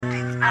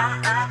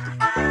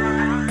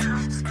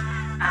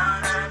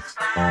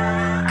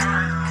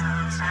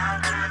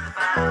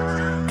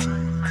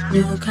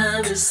New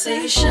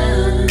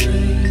conversation.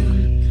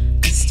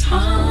 Let's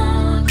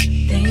talk,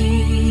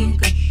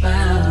 think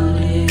about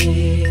it.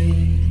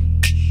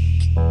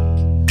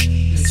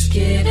 Let's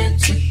get it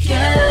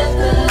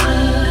together.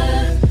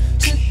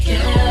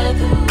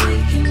 Together we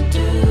can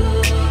do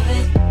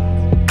it.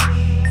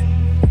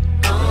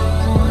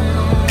 Oh,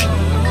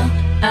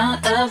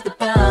 out of the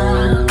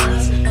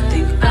box.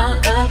 Think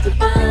out of the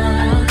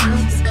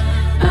box.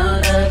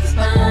 Out of the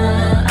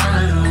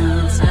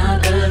box.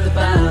 Out of the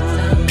box.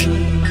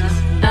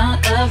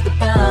 Of the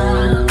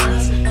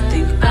box,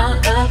 think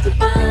out of the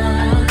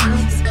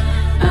box,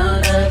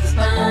 out of the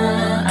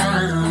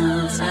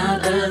box,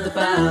 out of the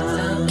box.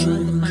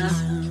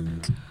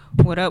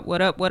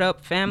 What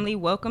up, family?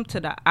 Welcome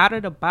to the Out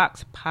of the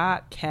Box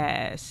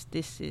podcast.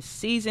 This is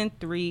season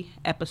 3,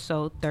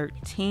 episode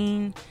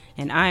 13,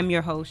 and I am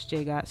your host,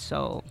 J Got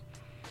Soul.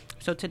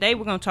 So today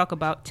we're going to talk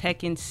about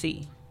Tech and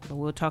C, but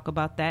we'll talk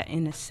about that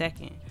in a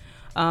second.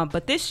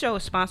 But this show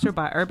is sponsored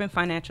by Urban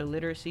Financial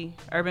Literacy.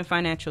 Urban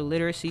Financial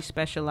Literacy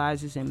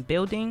specializes in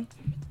building,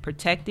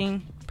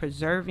 protecting,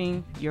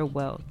 preserving your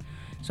wealth.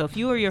 So if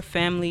you or your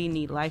family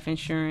need life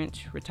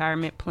insurance,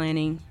 retirement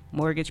planning,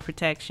 mortgage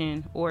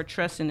protection, or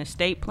trust and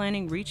estate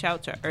planning, reach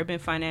out to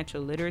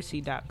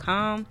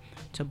urbanfinancialliteracy.com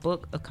to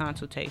book a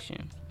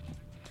consultation.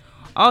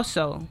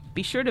 Also,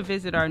 be sure to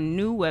visit our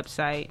new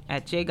website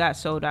at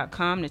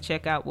jgotsoul.com to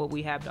check out what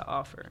we have to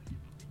offer.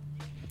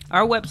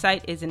 Our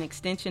website is an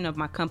extension of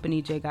my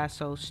company, J Got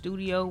Soul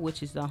Studio,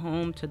 which is the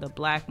home to the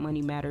Black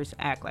Money Matters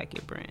Act Like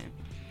It brand.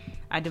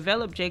 I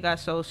developed J Got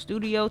Soul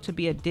Studio to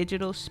be a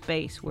digital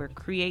space where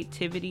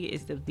creativity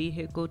is the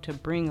vehicle to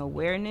bring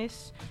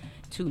awareness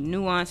to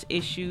nuanced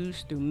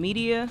issues through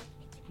media,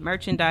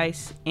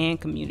 merchandise, and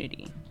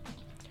community.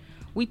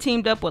 We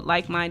teamed up with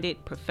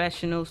like-minded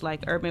professionals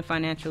like Urban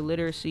Financial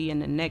Literacy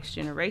and the Next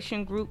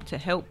Generation Group to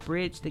help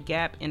bridge the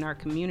gap in our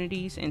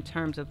communities in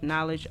terms of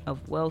knowledge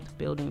of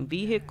wealth-building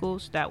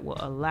vehicles that will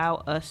allow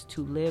us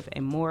to live a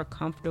more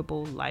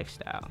comfortable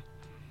lifestyle.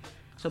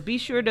 So be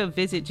sure to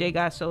visit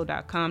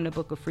jgotsoul.com to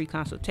book a free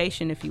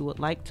consultation if you would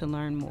like to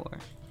learn more.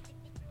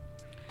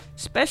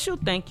 Special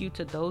thank you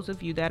to those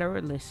of you that are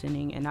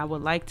listening, and I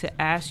would like to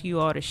ask you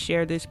all to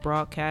share this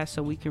broadcast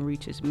so we can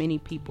reach as many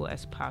people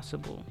as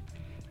possible.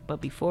 But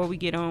before we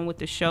get on with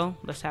the show,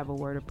 let's have a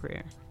word of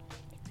prayer.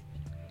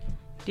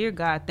 Dear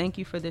God, thank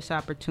you for this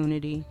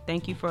opportunity.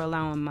 Thank you for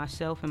allowing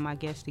myself and my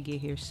guests to get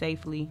here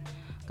safely.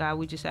 God,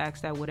 we just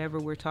ask that whatever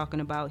we're talking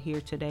about here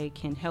today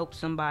can help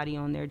somebody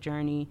on their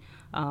journey.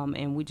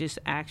 And we just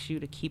ask you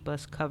to keep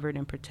us covered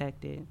and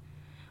protected.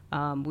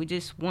 We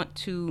just want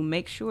to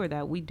make sure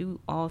that we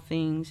do all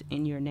things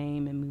in your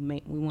name.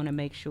 And we want to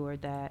make sure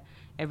that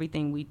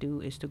everything we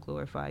do is to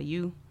glorify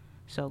you.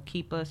 So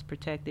keep us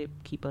protected,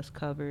 keep us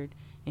covered.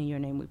 In your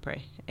name we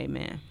pray.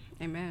 Amen.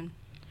 Amen.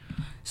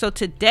 So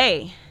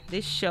today,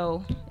 this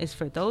show is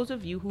for those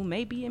of you who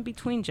may be in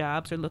between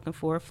jobs or looking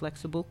for a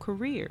flexible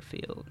career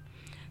field.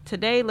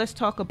 Today, let's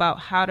talk about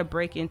how to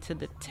break into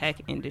the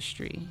tech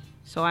industry.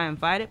 So I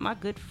invited my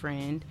good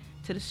friend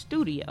to the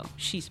studio.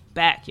 She's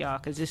back, y'all,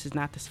 because this is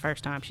not the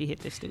first time she hit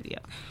the studio.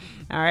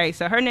 All right,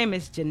 so her name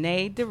is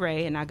Janae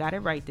DeRay, and I got it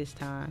right this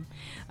time.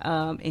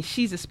 And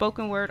she's a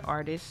spoken word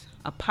artist,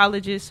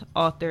 apologist,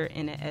 author,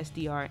 and an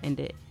SDR in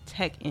the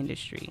tech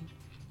industry.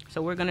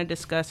 So we're going to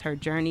discuss her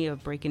journey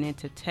of breaking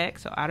into tech.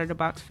 So Out of the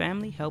Box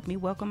family, help me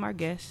welcome our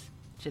guest,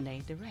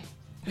 Janae DeRay.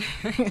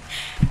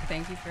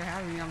 Thank you for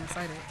having me. I'm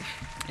excited.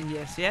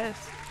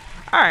 Yes.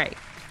 All right.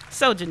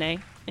 So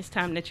Janae, it's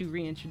time that you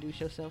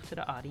reintroduce yourself to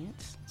the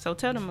audience. So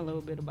tell them a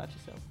little bit about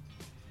yourself.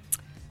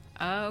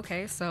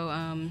 Okay, so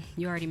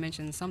you already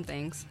mentioned some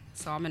things.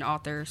 So I'm an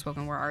author,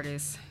 spoken word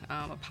artist,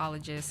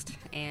 apologist,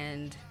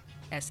 and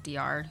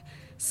SDR.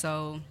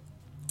 So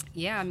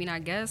yeah, I mean, I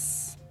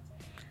guess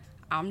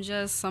I'm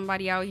just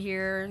somebody out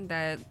here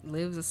that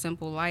lives a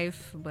simple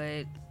life,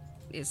 but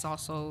it's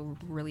also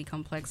really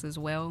complex as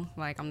well.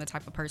 Like, I'm the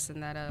type of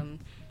person that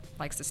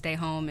likes to stay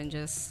home and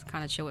just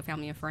kind of chill with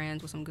family and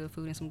friends with some good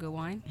food and some good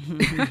wine.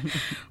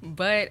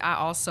 But I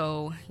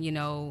also,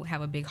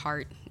 have a big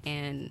heart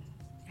and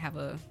I have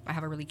a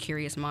really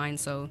curious mind.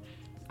 So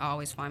I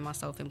always find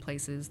myself in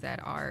places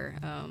that are,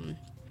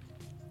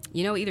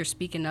 either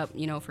speaking up,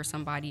 for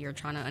somebody or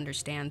trying to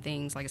understand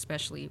things, like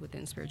especially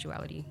within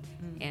spirituality.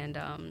 And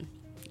I'm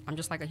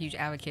just like a huge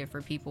advocate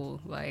for people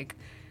like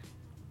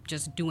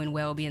just doing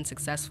well, being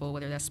successful,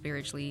 whether that's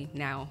spiritually,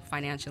 now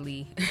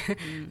financially.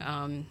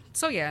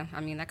 So yeah,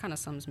 I mean, that kind of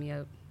sums me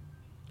up,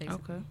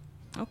 basically.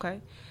 Okay.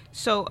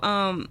 So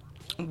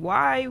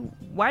why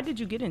did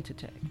you get into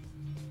tech?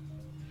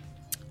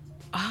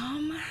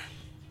 I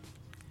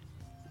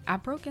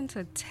broke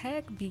into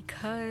tech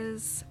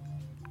because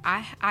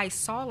I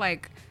saw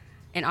like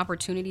an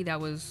opportunity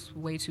that was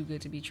way too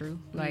good to be true,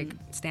 like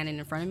standing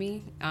in front of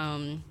me.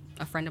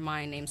 A friend of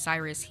mine named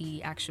Cyrus,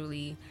 he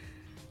actually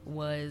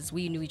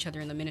we knew each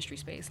other in the ministry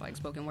space, like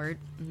spoken word.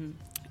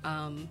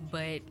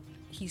 But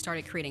he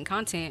started creating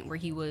content where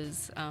he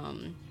was,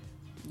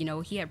 you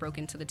know, he had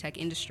broken into the tech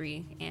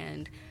industry,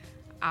 and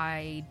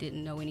I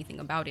didn't know anything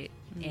about it.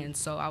 And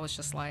so I was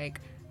just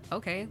like,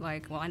 okay,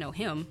 like, well, I know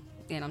him,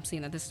 and I'm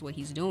seeing that this is what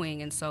he's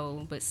doing. And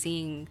so, but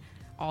seeing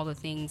all the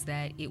things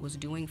that it was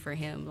doing for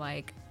him,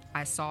 like,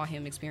 I saw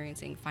him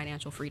experiencing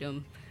financial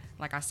freedom.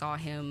 Like, I saw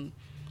him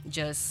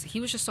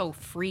he was just so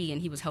free,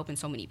 and he was helping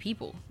so many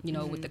people, you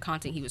know, with the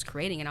content he was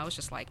creating. And I was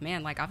just like,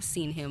 man, like, I've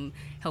seen him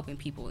helping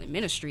people in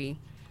ministry,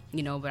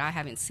 you know, but I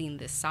haven't seen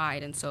this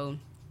side. And so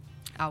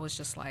I was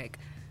just like,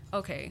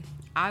 okay,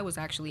 I was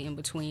actually in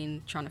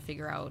between trying to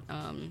figure out,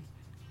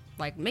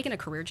 like, making a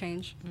career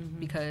change,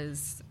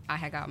 because I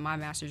had got my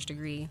master's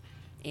degree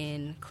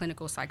in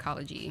clinical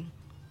psychology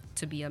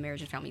to be a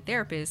marriage and family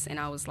therapist. And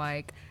I was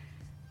like,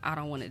 I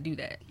don't want to do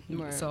that.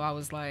 Right. So I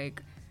was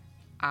like,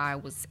 I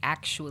was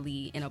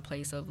actually in a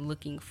place of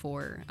looking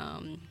for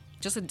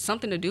just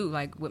something to do,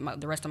 like, with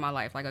the rest of my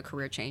life, like a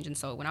career change. And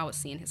so when I was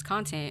seeing his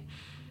content,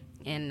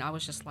 and I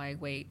was just like,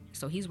 wait,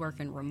 so he's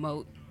working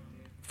remote,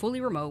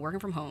 fully remote, working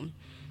from home.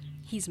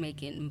 He's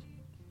making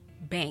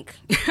bank.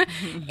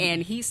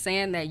 And he's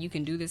saying that you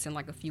can do this in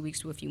like a few weeks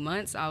to a few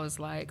months. I was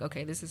like,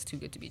 okay, this is too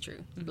good to be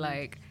true.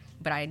 Like,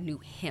 but I knew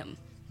him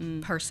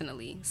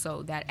personally.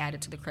 So that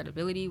added to the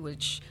credibility,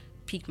 which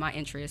piqued my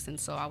interest. And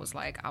so I was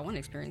like, I want to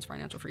experience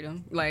financial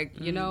freedom. Like,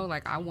 you know,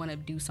 like, I want to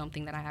do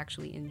something that I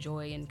actually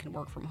enjoy and can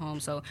work from home.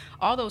 So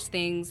all those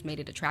things made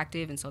it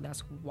attractive. And so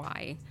that's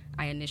why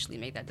I initially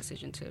made that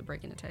decision to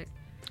break into tech.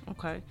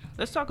 Okay.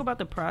 Let's talk about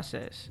the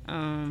process.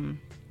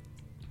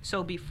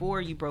 So before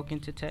you broke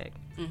into tech,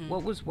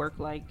 what was work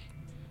like,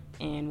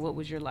 and what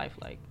was your life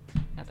like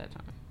at that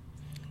time?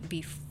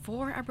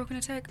 Before I broke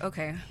into tech?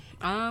 Okay.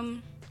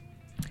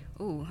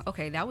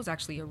 Okay, that was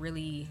actually a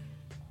really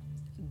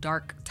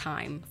dark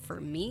time for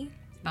me,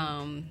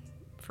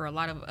 for a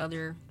lot of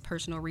other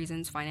personal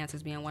reasons,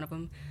 finances being one of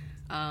them.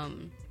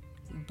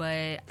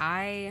 But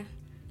I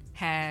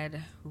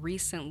had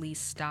recently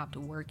stopped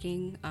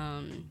working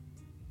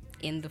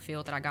in the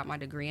field that I got my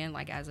degree in,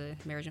 like, as a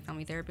marriage and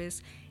family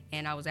therapist,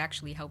 and I was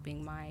actually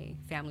helping my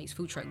family's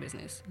food truck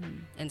business.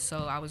 And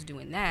so I was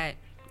doing that,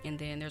 and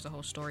then there's a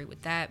whole story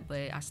with that,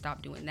 but I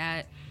stopped doing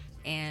that,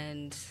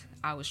 and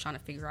I was trying to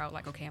figure out,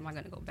 like, okay, am I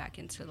going to go back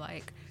into,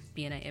 like,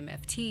 being an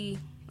MFT,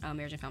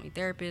 marriage and family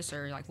therapist,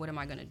 or, like, what am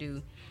I going to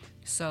do?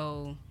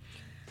 So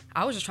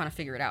I was just trying to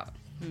figure it out.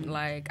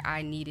 Like,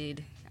 I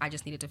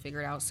just needed to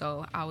figure it out.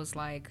 So I was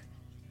like,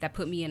 that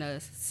put me in a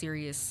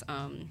serious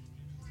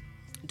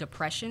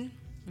depression,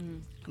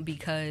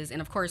 because,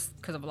 and of course,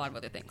 because of a lot of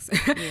other things,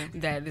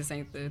 that this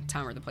ain't the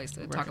time or the place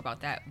to talk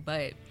about that.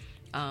 But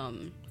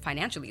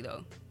financially,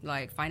 though,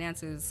 like,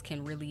 finances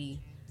can really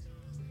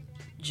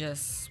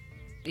just,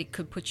 it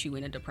could put you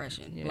in a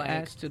depression. It like,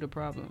 adds to the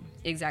problem.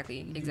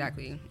 Exactly.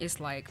 It's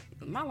like,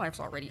 my life's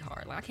already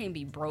hard. Like, I can't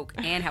be broke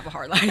and have a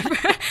hard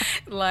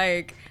life.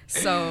 Like,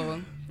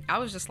 so I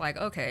was just like,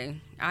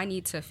 okay, I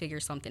need to figure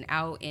something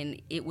out.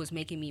 And it was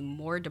making me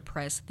more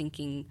depressed,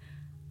 thinking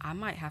I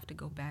might have to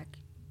go back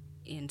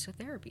into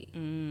therapy.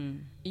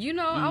 You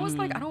know, I was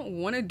like, I don't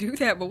want to do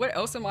that, but what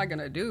else am I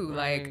gonna do?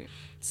 Right. Like,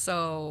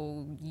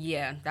 so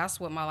yeah, that's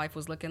what my life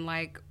was looking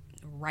like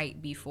right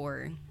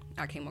before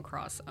I came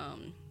across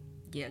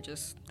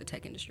just the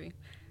tech industry.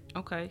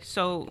 Okay,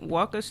 so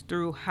walk us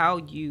through how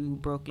you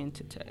broke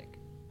into tech.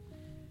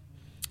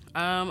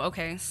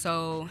 Okay,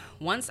 so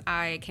once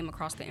I came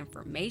across the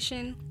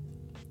information,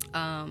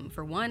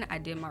 for one, I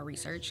did my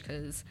research,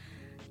 because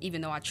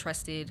even though I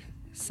trusted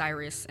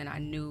Cyrus and I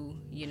knew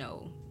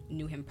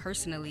him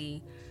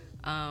personally,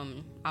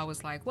 I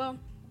was like, well,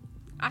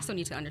 I still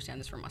need to understand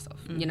this for myself,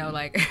 you know,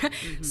 like,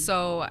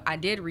 so I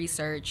did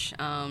research,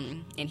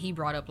 and he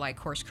brought up, like,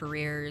 Course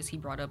Careers. He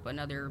brought up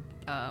another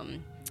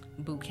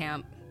boot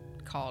camp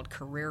called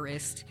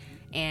Careerist,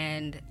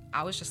 and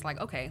I was just like,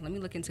 okay, let me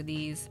look into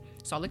these.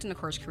 So I looked into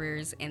Course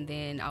Careers, and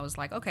then I was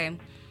like, okay,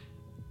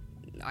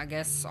 I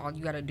guess all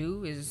you gotta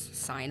do is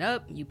sign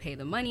up, you pay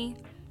the money,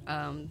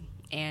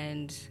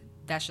 and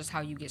that's just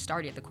how you get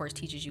started. The course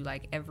teaches you,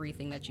 like,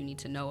 everything that you need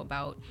to know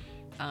about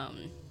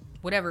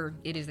whatever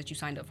it is that you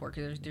signed up for,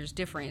 because there's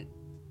different,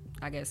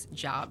 I guess,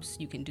 jobs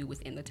you can do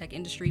within the tech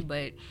industry,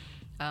 but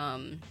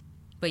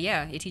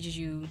yeah, it teaches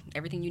you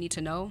everything you need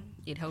to know.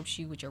 It helps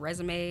you with your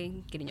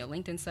resume, getting your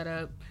LinkedIn set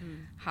up,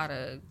 how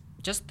to,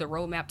 just the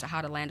roadmap to how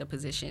to land a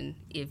position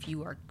if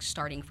you are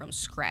starting from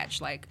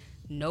scratch, like,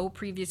 no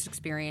previous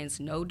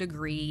experience, no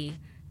degree,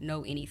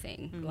 no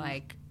anything,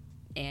 like,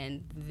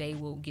 and they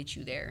will get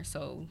you there.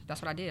 So that's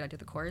what I did. I did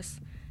the course,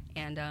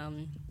 and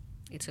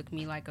it took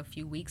me like a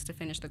few weeks to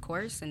finish the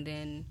course, and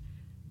then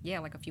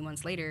like a few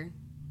months later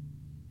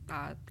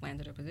I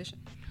landed a position.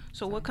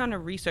 So what kind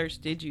of research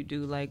did you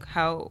do? Like,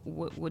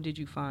 what did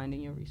you find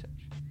in your research?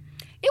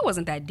 It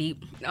wasn't that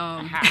deep.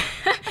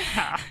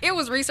 It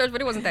was research, but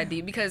it wasn't that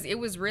deep, because it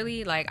was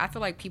really, like, I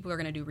feel like people are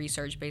going to do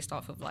research based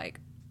off of, like,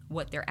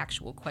 what their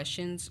actual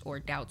questions or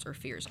doubts or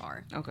fears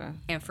are. Okay.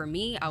 And for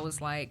me, I was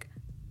like,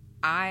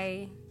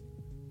 I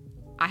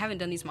haven't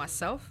done these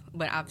myself,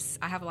 but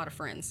I have a lot of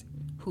friends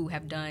who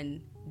have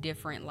done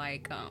different,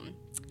 like,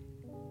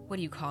 what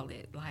do you call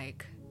it?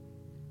 Like,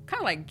 kind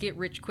of like get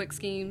rich quick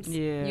schemes.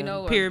 Yeah. You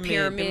know,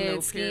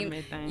 pyramid scheme.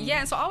 Pyramid things. Yeah.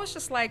 And so I was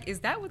just like,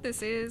 is that what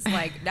this is?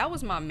 Like, that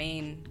was my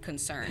main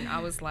concern. I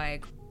was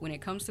like, when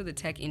it comes to the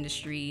tech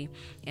industry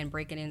and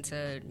breaking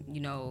into, you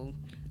know,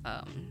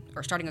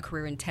 or starting a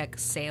career in tech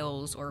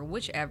sales or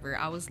whichever,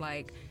 I was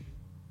like,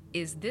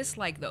 is this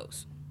like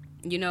those?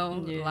 You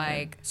know, Yeah.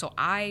 like, so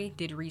I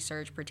did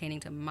research pertaining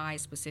to my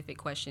specific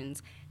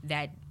questions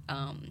that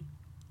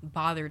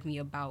bothered me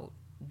about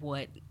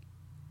what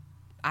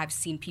I've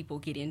seen people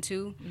get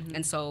into.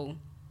 And so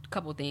a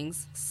couple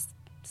things.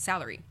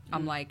 Salary.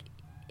 I'm like,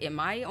 am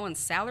I on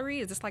salary?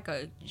 Is this like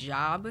a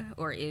job,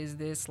 or is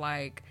this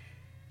like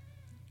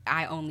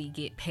I only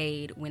get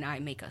paid when I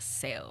make a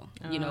sale?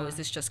 You know, is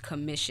this just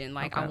commission?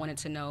 Like, I wanted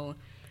to know,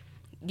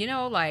 you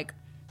know, like,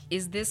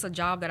 is this a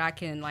job that I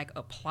can like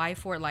apply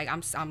for? Like,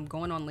 I'm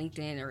going on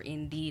LinkedIn or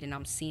Indeed, and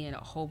I'm seeing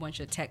a whole bunch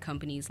of tech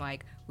companies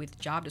like with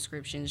job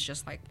descriptions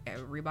just like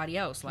everybody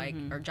else, like,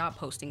 or job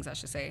postings, I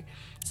should say.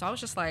 So I was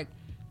just like,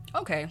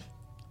 okay.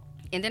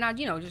 And then I,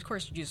 you know, just, of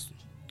course, you just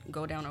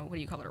go down a, what do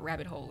you call it, a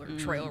rabbit hole or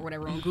trail or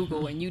whatever on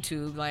Google and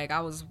YouTube. Like,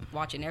 I was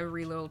watching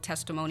every little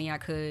testimony I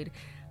could.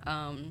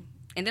 And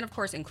then, of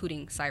course,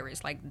 including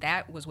Cyrus. Like,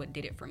 that was what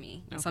did it for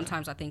me. Okay.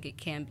 Sometimes I think it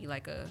can be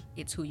like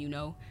it's who you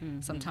know.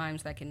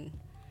 Sometimes that can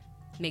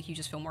make you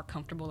just feel more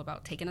comfortable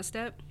about taking a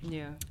step.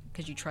 Yeah.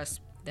 Because you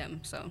trust them.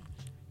 So,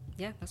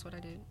 yeah, that's what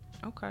I did.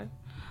 Okay.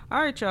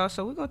 All right, y'all.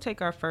 So we're going to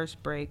take our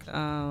first break.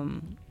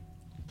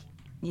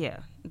 Yeah,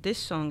 this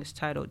song is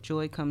titled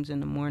Joy Comes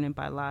in the Morning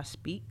by La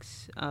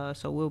Speaks.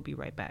 So we'll be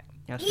right back.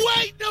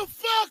 Wake the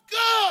fuck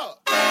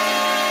up!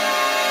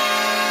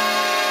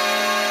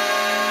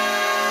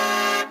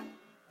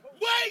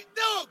 Wake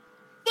the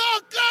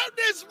fuck up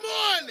this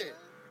morning!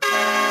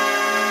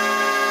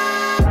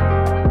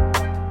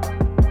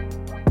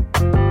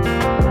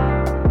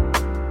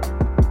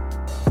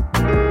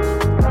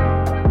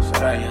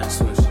 Shout out Young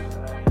Swish.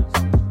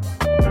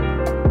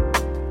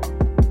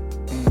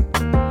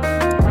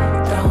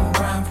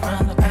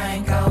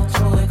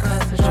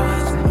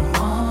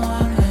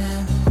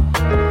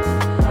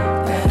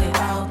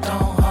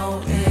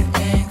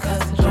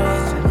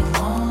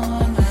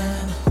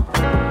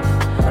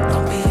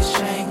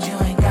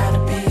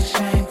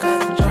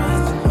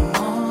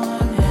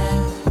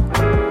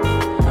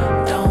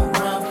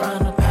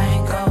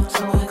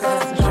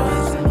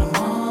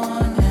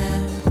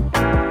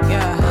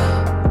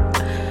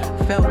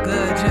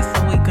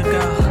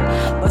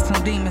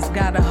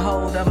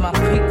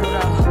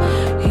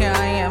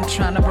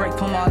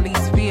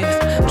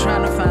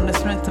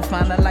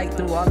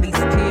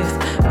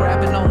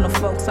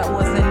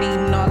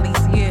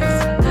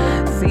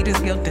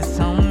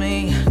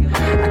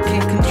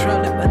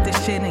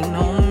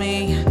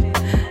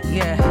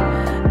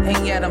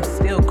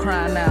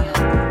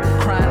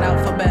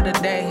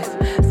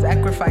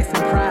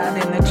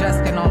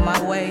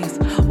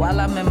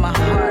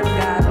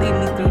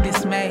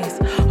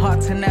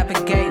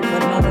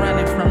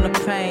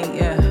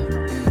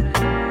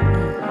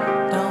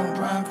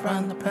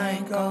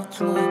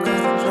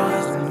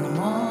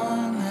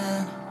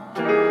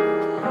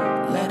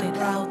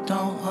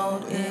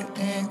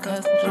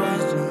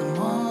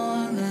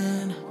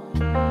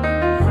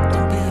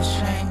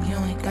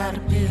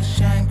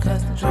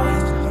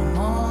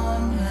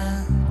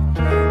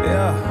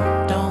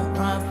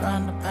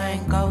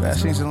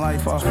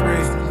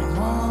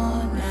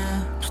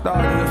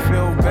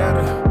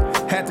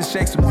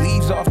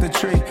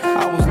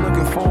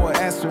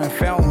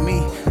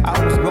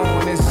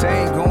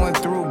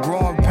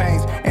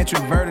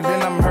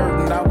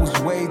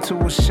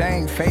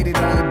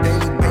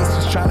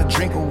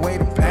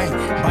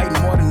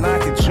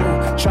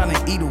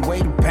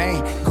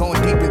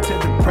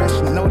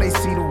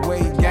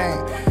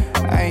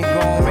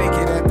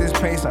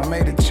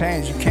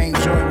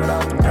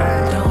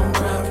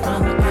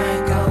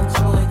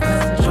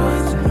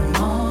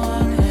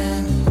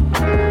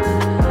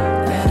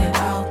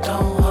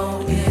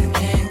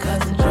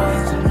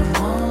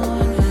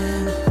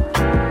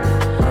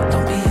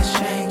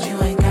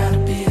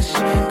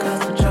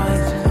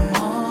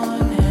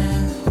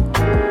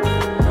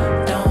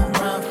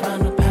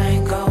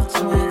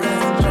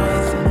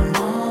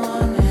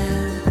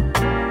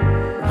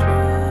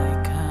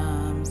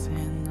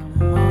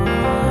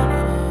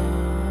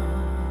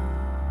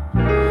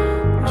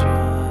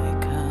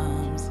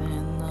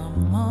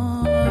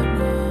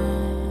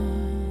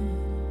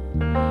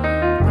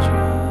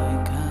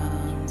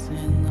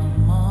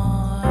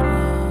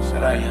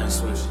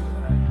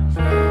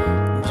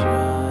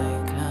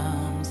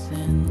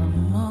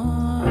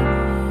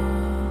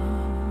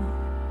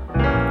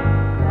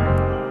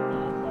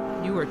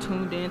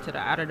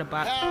 Out of the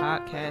Box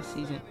Podcast,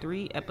 Season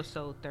 3,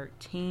 Episode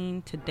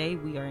 13. Today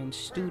we are in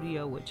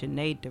studio with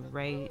Janae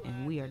DeRay,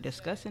 and we are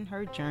discussing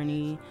her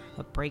journey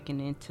of breaking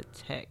into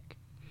tech.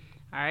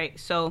 All right,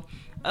 so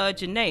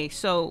Janae,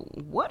 so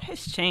what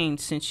has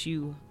changed since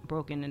you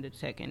broke into the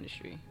tech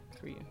industry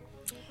for you?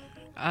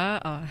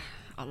 A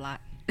lot.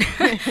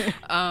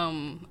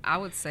 I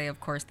would say, of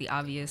course, the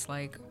obvious,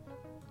 like,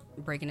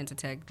 breaking into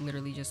tech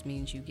literally just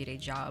means you get a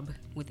job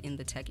within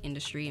the tech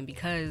industry. And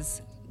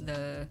because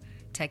the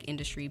tech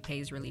industry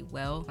pays really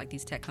well, like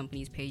these tech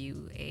companies pay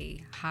you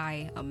a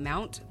high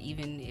amount,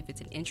 even if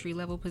it's an entry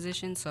level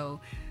position.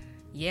 So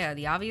yeah,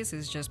 the obvious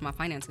is just my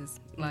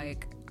finances.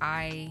 Like,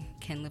 I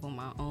can live on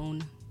my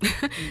own,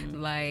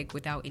 like,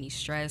 without any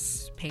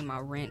stress, pay my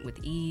rent with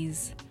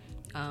ease.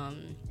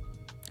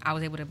 I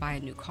was able to buy a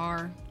new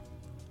car.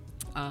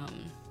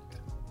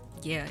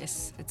 Yeah,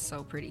 it's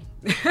so pretty.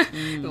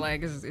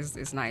 Like,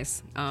 it's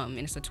nice. And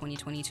it's a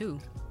 2022,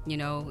 you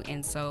know?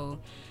 And so,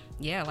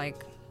 yeah,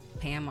 like,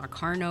 paying my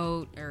car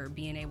note or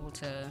being able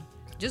to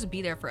just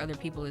be there for other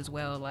people as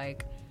well.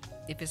 Like,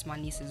 if it's my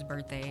niece's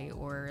birthday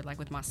or like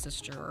with my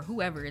sister or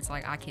whoever, it's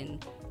like I can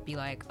be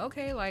like,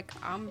 okay, like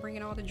I'm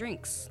bringing all the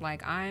drinks.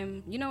 Like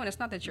I'm, you know, and it's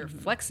not that you're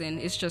flexing.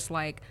 It's just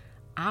like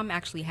I'm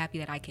actually happy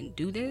that I can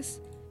do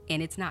this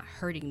and it's not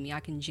hurting me.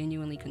 I can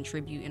genuinely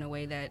contribute in a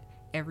way that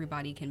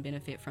everybody can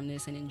benefit from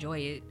this and enjoy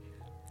it.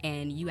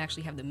 And you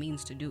actually have the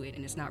means to do it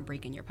and it's not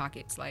breaking your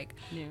pockets. Like,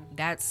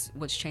 that's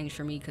what's changed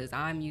for me, because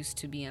I'm used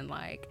to being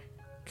like,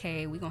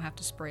 okay, we're gonna have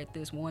to spread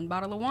this one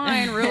bottle of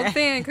wine real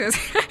thin, because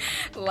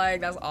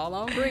like that's all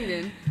I'm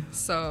bringing.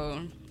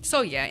 So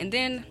yeah. And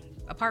then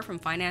apart from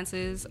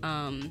finances,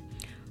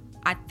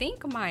 I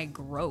think my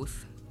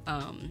growth,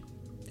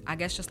 I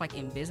guess just like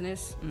in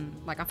business,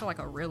 like I feel like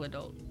a real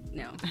adult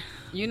now,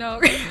 you know.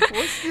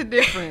 What's the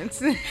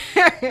difference?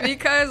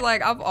 Because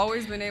like I've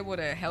always been able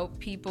to help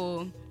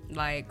people,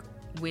 like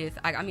with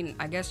I mean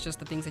I guess just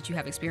the things that you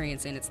have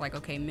experience in. It's like,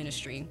 okay,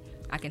 ministry,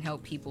 I can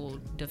help people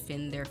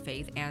defend their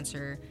faith,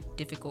 answer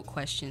difficult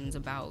questions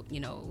about, you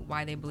know,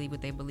 why they believe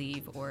what they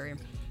believe. Or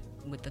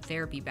with the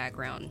therapy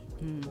background,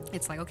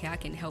 it's like, okay, I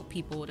can help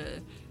people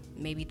to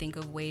maybe think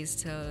of ways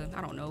to,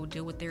 I don't know,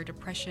 deal with their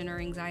depression or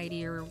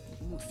anxiety or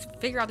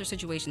figure out their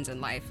situations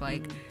in life.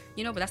 Like,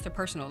 you know, but that's their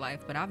personal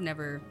life. But I've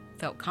never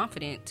felt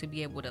confident to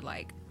be able to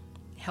like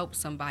help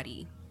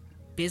somebody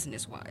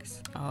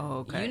business-wise. Oh,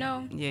 okay. You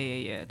know?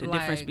 Yeah. The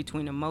difference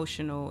between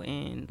emotional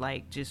and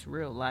like just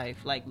real life,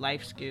 like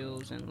life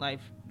skills and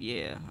life.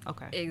 Yeah.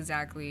 Okay.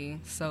 Exactly.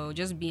 So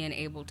just being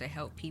able to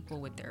help people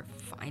with their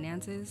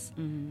finances,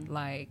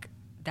 like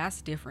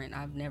that's different.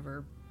 I've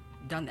never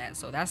done that.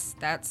 So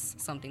that's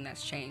something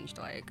that's changed.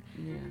 Like,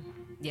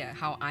 yeah,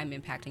 how I'm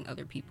impacting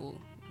other people.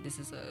 This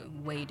is a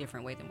way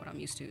different way than what I'm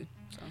used to.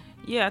 So.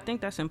 Yeah, I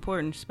think that's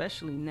important,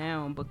 especially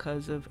now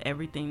because of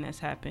everything that's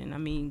happened. I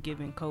mean,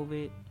 given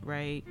COVID,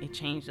 right, it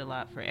changed a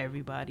lot for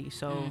everybody.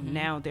 So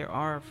now there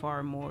are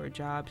far more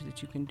jobs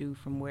that you can do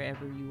from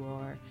wherever you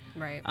are.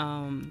 Right.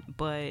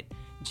 But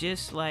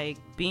just like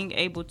being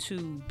able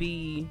to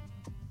be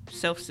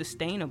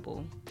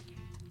self-sustainable,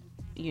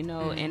 you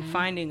know, and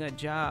finding a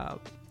job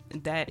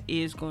that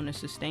is going to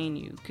sustain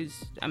you.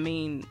 Because, I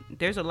mean,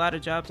 there's a lot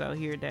of jobs out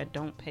here that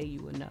don't pay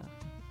you enough.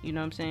 You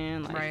know what I'm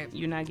saying? Like,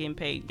 you're not getting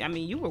paid. I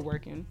mean, you were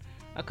working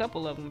a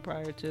couple of them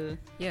prior to,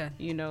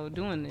 you know,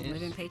 doing this.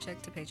 Living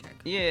paycheck to paycheck.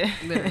 Yeah.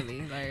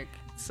 Literally, like.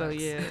 So,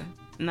 yeah.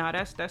 No,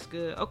 that's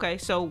good. Okay,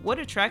 so what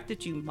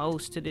attracted you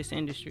most to this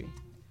industry?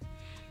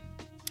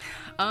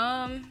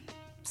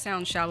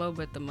 Sounds shallow,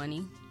 but the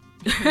money.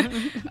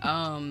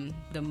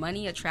 The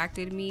money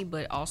attracted me,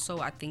 but also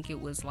I think it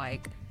was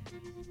like,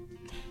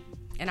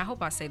 and I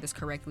hope I say this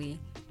correctly,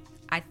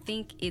 I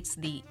think it's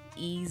the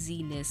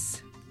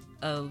easiness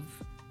of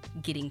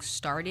getting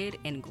started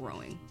and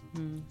growing.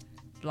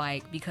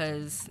 Like,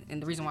 because,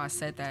 and the reason why I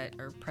said that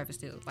or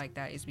prefaced it like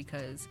that is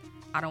because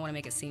I don't want to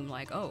make it seem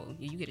like, oh,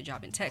 you get a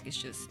job in tech,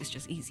 it's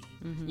just easy.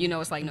 You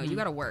know, it's like, no, you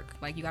got to work.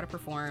 Like, you got to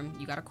perform,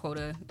 you got a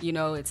quota, you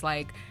know, it's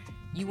like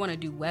you want to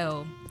do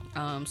well.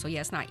 So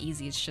yeah, it's not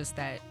easy. It's just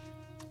that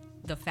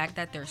the fact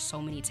that there's so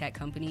many tech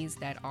companies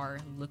that are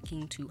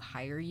looking to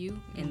hire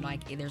you, and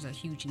like there's a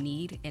huge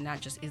need, and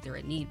not just is there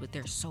a need, but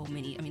there's so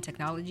many. I mean,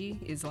 technology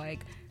is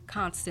like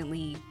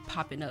constantly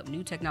popping up,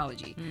 new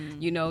technology.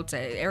 You know,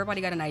 everybody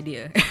got an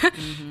idea,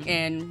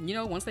 and you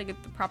know, once they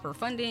get the proper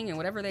funding and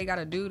whatever they got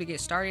to do to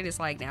get started, it's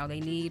like now they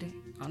need,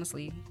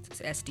 honestly,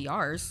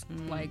 SDRs.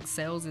 Like,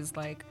 sales is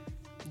like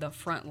the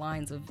front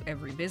lines of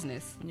every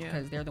business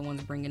because they're the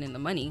ones bringing in the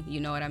money. You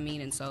know what I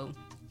mean? And so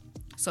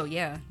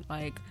yeah,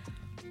 like.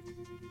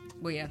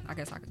 Well, yeah, I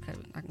guess I can cut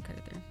it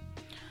there.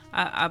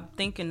 I'm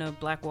thinking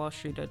of Black Wall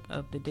Street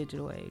of the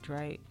digital age,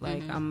 right?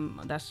 Like,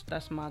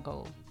 that's my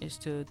goal, is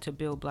to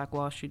build Black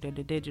Wall Street of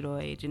the digital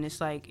age. And it's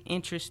like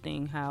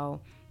interesting how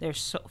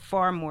there's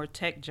far more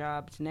tech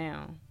jobs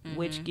now,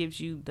 which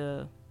gives you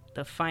the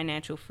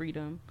financial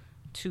freedom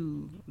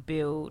to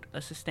build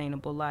a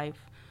sustainable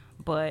life.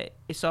 But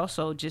it's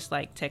also just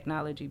like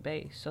technology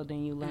based. So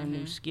then you learn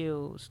new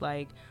skills.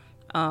 Like,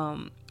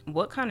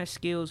 what kind of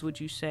skills would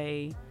you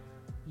say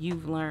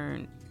you've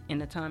learned in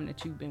the time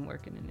that you've been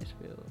working in this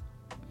field?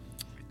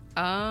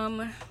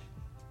 I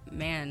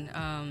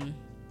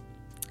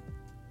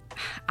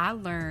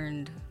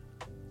learned,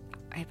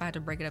 if I had to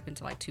break it up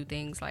into like two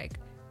things, like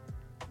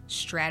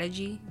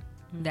strategy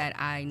that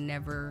I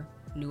never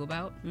knew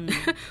about.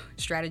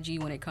 Strategy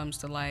when it comes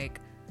to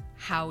like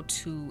how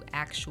to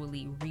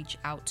actually reach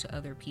out to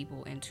other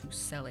people and to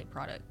sell a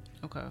product.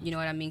 Okay. You know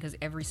what I mean? Because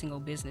every single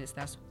business,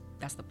 that's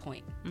the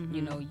point.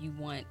 You know, you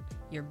want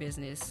your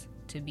business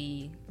to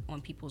be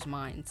on people's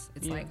minds.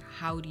 It's like,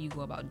 how do you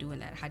go about doing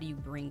that? How do you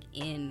bring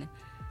in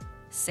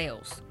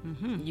sales?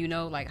 You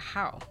know, like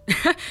how?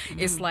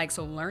 It's like,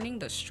 so learning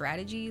the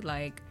strategy,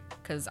 like,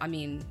 because I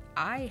mean,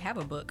 I have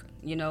a book,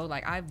 you know,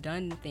 like I've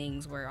done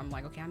things where I'm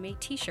like, okay, I made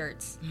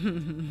t-shirts.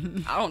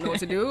 I don't know what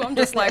to do. I'm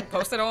just like,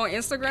 post it on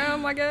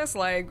Instagram, I guess,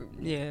 like,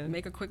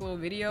 make a quick little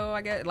video,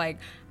 I guess. Like,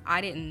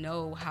 I didn't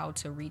know how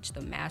to reach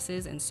the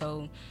masses. And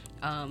so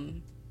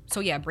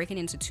yeah, breaking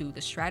into two,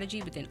 the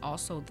strategy, but then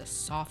also the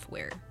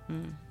software.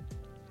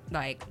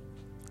 Like,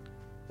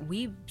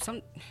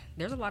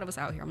 there's a lot of us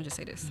out here, I'm gonna just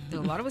say this,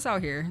 there's a lot of us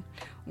out here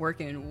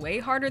working way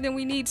harder than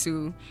we need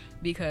to,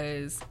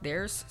 because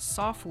there's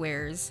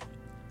softwares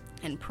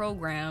and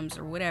programs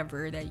or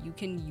whatever that you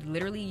can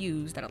literally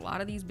use, that a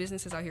lot of these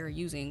businesses out here are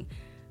using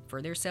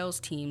for their sales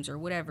teams or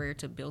whatever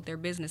to build their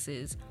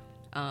businesses,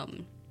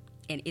 and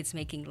it's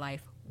making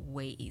life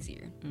way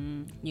easier.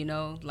 You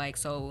know, like,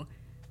 so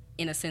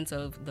in a sense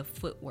of the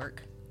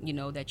footwork, you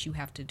know, that you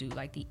have to do,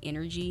 like the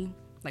energy,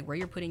 like where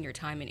you're putting your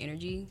time and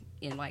energy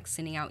in, like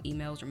sending out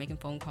emails or making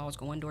phone calls,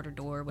 going door to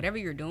door, whatever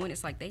you're doing,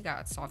 it's like they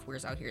got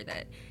softwares out here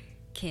that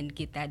can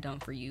get that done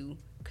for you,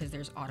 because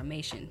there's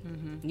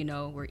automation, you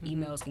know, where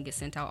emails can get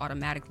sent out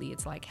automatically.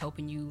 It's like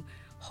helping you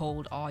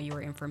hold all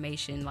your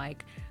information,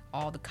 like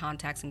all the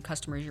contacts and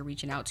customers you're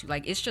reaching out to.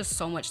 Like, it's just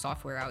so much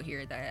software out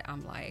here that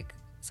I'm like,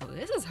 so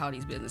this is how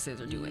these businesses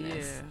are doing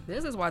this.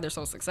 This is why they're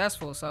so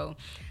successful. So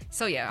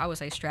yeah, I would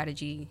say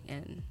strategy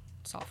and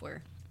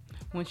software.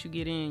 Once you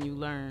get in, you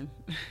learn.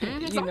 You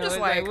know, I'm just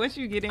like once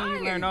you get in,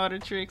 you learn all the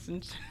tricks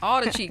and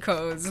all the cheat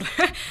codes,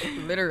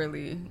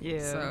 literally. Yeah.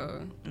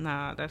 So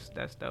nah, that's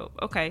dope.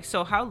 Okay,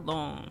 so how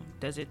long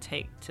does it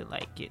take to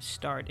like get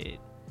started?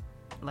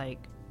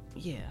 Like,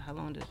 yeah, how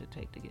long does it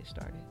take to get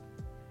started?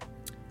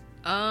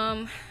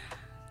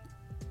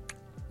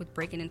 With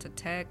breaking into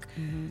tech,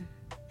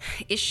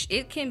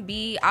 it can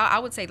be, I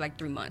would say like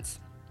 3 months.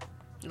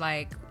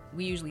 Like,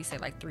 we usually say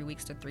like 3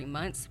 weeks to 3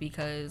 months,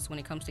 because when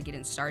it comes to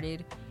getting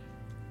started,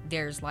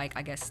 there's like,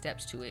 I guess,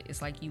 steps to it.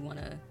 It's like, you want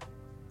to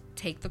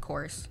take the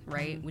course,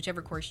 right?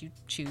 Whichever course you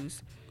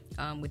choose,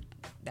 with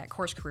that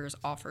Course Careers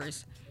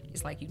offers,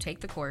 it's like you take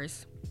the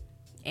course,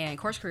 and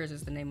Course Careers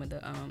is the name of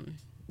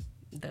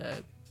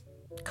the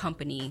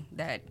company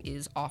that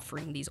is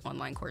offering these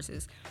online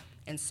courses.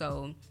 And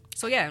so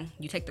yeah,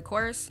 you take the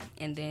course,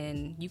 and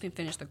then you can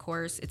finish the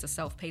course. It's a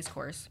self-paced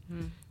course.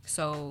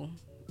 So,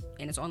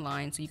 and it's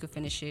online, so you can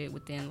finish it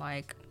within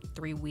like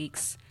 3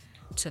 weeks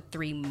to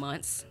 3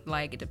 months.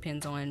 Like, it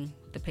depends on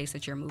the pace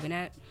that you're moving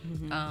at.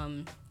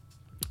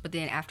 But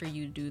then after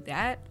you do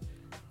that,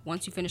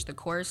 once you finish the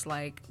course,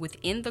 like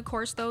within the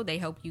course though, they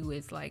help you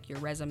with like your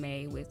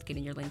resume, with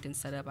getting your LinkedIn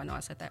set up. I know I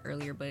said that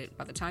earlier, but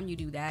by the time you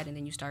do that, and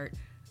then you start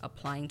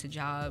applying to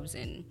jobs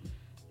and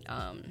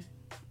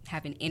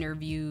having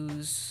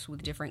interviews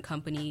with different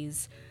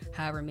companies,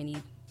 however many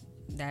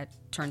that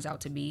turns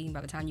out to be,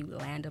 by the time you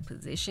land a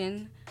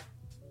position,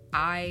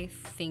 I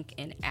think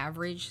an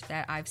average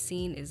that I've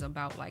seen is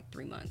about like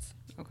 3 months.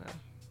 Okay.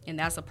 And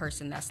that's a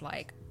person that's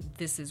like,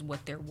 this is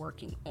what they're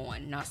working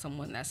on, not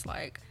someone that's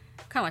like,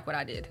 kind of like what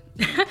I did.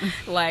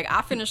 Like,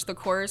 I finished the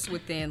course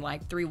within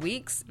like 3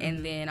 weeks,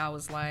 and then I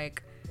was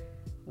like,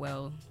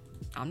 well,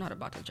 I'm not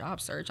about to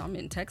job search. I'm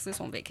in Texas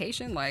on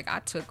vacation. Like, I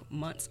took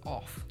months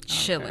off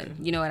chilling.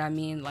 You know what I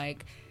mean?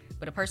 Like,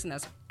 but a person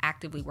that's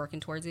actively working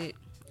towards it,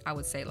 I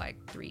would say like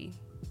 3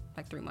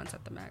 months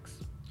at the max.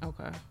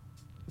 Okay.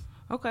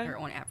 Or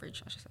on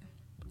average, I should say.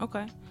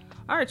 Okay.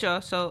 All right,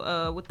 y'all.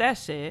 So with that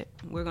said,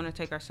 we're going to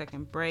take our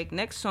second break.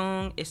 Next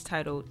song is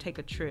titled Take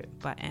a Trip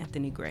by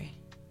Anthony Gray.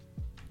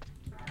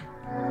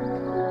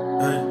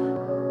 Hey,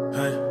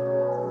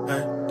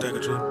 take a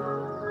trip.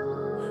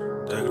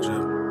 Take a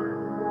trip.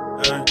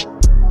 Hey.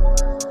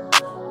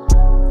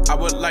 I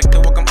would like to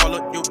welcome all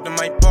of you to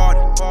my party.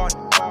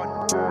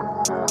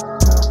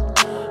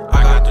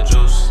 I got the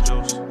juice.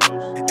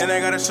 And I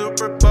got a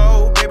Super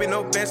Bowl, baby,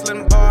 no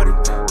Bentley party.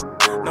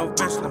 No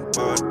Bentley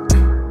party.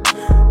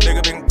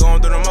 Nigga been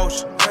going through the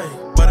motion, hey,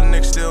 but a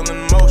nigga still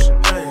in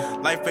motion, hey.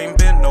 Life ain't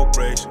been no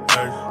breaks,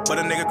 hey, but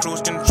a nigga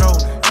cruise control,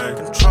 hey,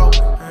 control,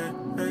 hey,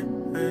 hey,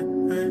 hey,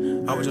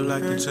 hey. How would you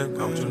like to tip?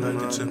 How would you like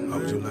to tip? How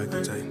would you like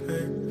to take?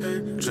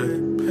 Trip.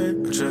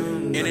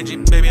 Energy,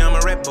 baby, I'm a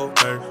rebel.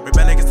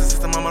 Rebel against the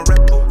system, I'm a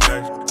rebel.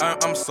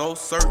 I'm so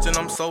certain,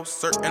 I'm so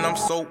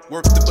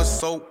worth it, but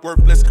so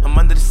worthless. I'm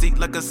under the seat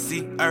like a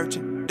sea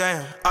urchin.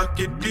 Damn, I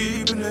get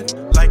deep in it,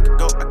 like a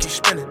goat, I keep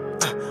spinning.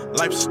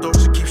 Life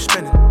stories, I keep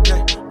spinning.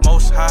 Yeah.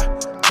 Most high,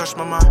 touch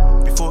my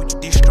mind before you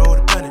destroy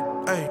the planet.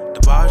 Hey, the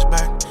bar's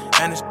back,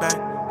 and it's back.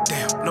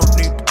 Damn, no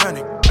need to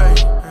panic. Hey,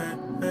 hey,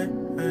 hey,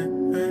 hey,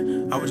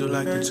 hey. How would you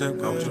like to tip?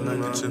 How would you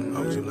like to tip?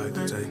 How would you like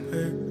to take?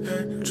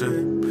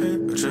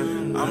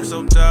 Trip. I'm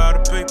so tired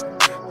of people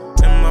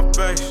in my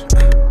face.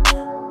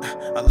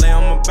 I lay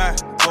on my back,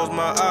 close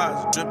my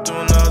eyes, drip to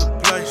another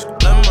place.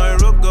 Let my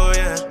rope go,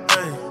 yeah.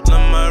 Hey,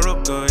 let my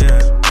rope go,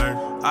 yeah. Hey,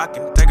 I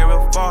can take it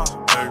real far.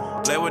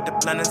 Play with the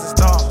planets and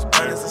stars,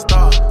 planets and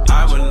stars.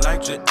 I would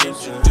like to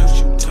introduce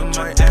you to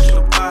my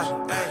astral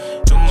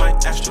body, to my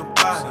astral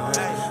body,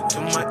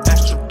 to my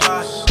astral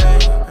body.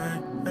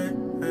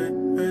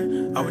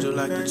 How would you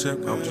like to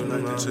take? How would you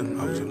like to take?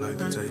 How would you like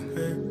to take?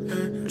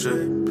 A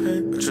trip.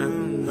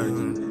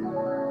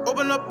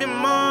 Open up your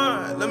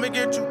mind, let me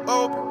get you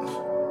open.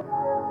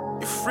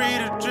 You're free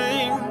to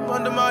dream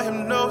under my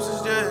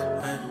hypnosis,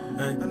 yeah.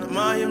 Under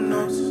my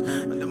hypnosis,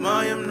 under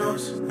my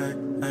hypnosis,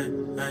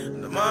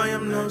 under my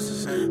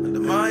hypnosis, under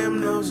my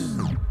hypnosis.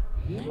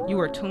 You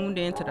are tuned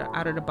in to the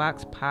Out of the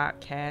Box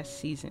podcast,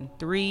 season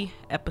 3,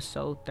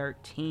 episode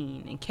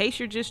 13. In case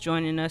you're just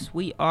joining us,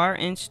 we are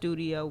in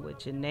studio with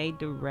Janae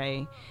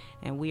DeRay,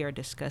 and we are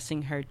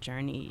discussing her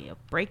journey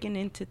of breaking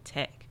into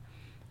tech.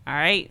 All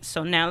right,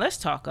 so now let's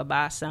talk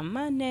about some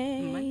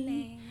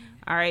money.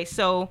 All right,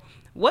 so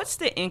what's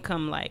the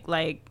income like?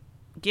 Like,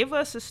 give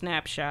us a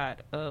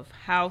snapshot of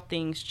how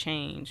things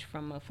change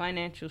from a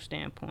financial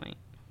standpoint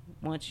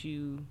once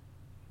you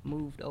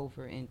moved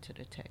over into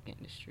the tech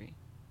industry.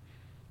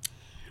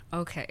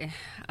 Okay.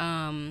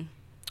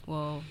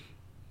 Well,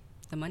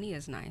 the money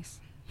is nice.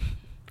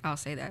 I'll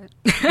say that.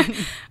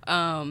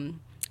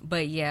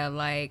 But yeah,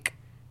 like,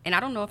 and I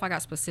don't know if I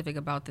got specific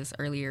about this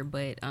earlier,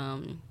 but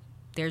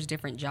there's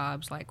different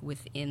jobs like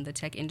within the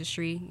tech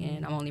industry,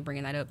 and I'm only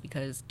bringing that up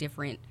because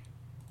different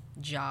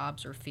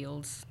jobs or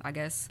fields, I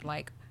guess,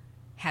 like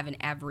have an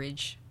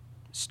average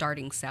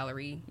starting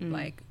salary,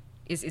 like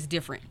is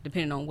different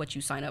depending on what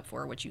you sign up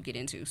for or what you get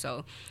into.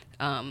 So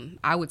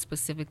I would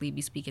specifically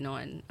be speaking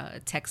on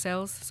tech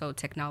sales, so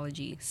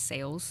technology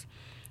sales.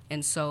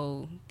 And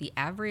so the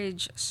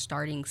average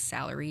starting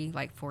salary,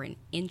 like for an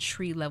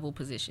entry level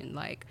position,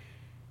 like,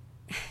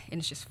 and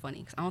it's just funny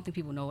because I don't think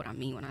people know what I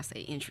mean when I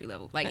say entry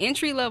level. Like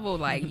entry level,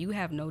 like you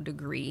have no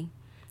degree,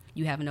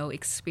 you have no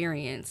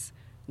experience,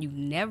 you've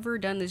never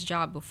done this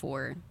job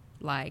before.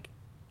 Like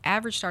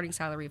average starting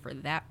salary for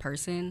that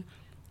person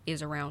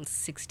is around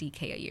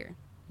 $60K a year.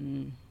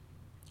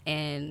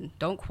 And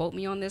don't quote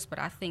me on this, but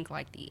I think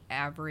like the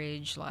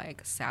average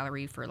like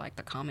salary for like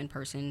the common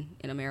person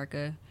in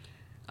America,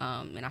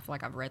 and I feel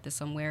like I've read this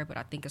somewhere, but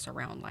I think it's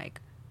around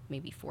like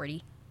maybe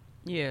 40.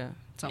 Yeah.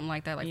 Something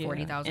like that, like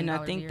 $40,000. And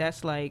I think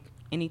that's like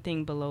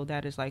anything below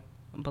that is like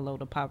below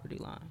the poverty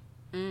line.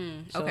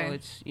 So okay.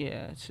 it's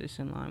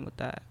in line with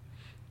that.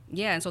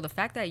 Yeah, and so the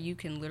fact that you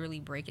can literally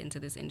break into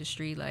this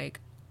industry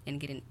like and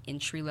get an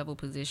entry level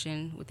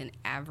position with an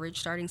average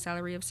starting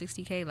salary of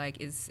 $60K like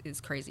is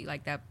crazy.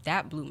 Like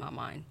that blew my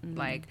mind.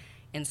 Like,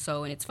 and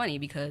it's funny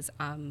because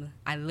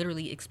I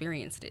literally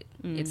experienced it.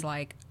 It's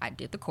like I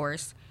did the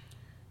course,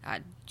 I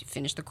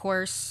finished the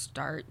course,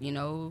 start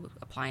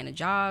applying to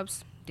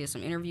jobs, did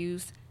some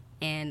interviews,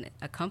 and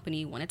a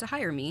company wanted to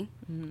hire me,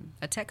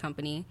 a tech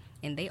company,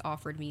 and they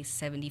offered me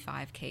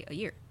 $75K a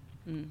year.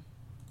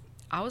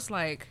 I was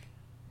like,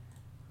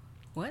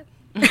 what?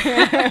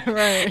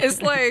 Right.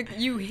 It's like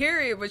you hear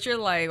it, but you're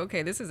like,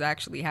 okay, this is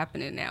actually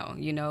happening now,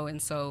 and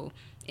so,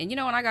 and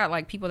I got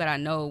like people that I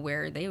know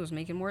where they was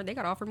making more, they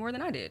got offered more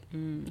than I did.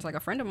 It's like a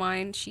friend of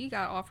mine, she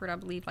got offered, I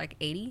believe, like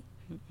 80,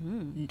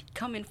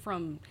 coming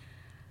from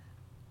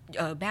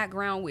a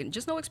background with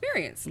just no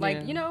experience. Like,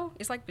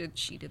 it's like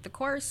she did the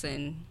course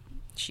and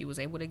she was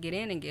able to get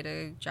in and get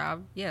a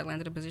job. Yeah,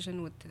 landed a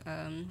position with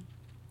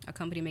a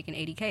company making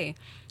 $80K.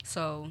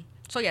 So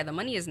yeah, the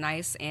money is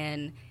nice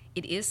and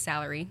it is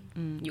salary.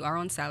 You are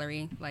on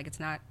salary. Like, it's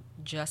not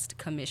just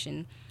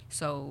commission.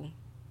 So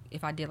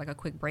if I did like a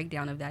quick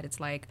breakdown of that, it's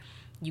like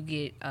you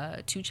get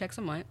 2 checks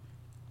a month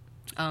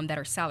that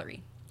are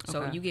salary.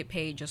 So you get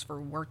paid just for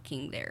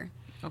working there.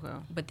 Okay.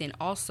 But then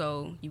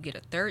also you get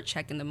a 3rd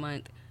check in the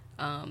month,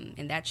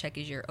 and that check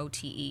is your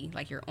OTE,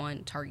 like your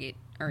on target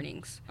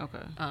earnings.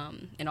 Okay.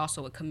 And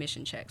also a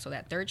commission check. So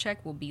that 3rd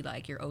check will be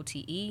like your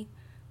OTE,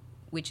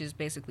 which is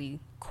basically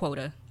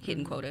quota,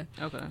 hidden quota.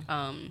 Okay.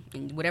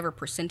 And whatever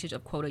percentage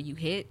of quota you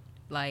hit,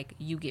 like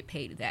you get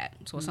paid that.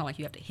 So it's not like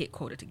you have to hit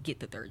quota to get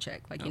the 3rd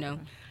check, like,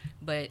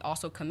 but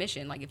also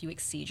commission. Like if you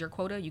exceed your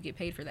quota, you get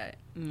paid for that.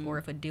 Or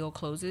if a deal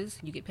closes,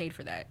 you get paid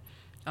for that.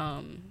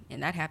 And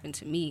that happened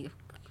to me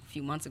a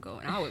few months ago.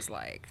 And I was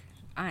like,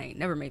 I ain't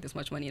never made this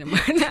much money in a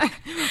month.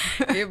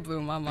 It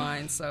blew my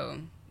mind. So,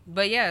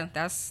 but yeah,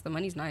 the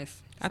money's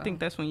nice. I think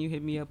that's when you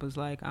hit me up, was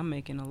like, I'm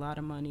making a lot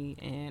of money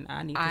and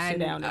I need to sit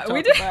down and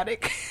talk about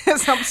it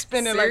because I'm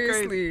spending like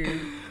crazy.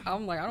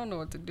 I'm like, I don't know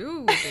what to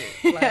do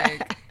with it.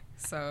 Like,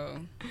 so.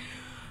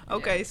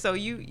 Okay, yeah. so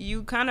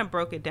you kind of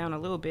broke it down a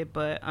little bit,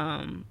 but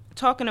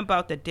talking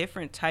about the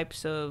different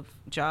types of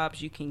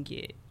jobs you can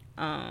get,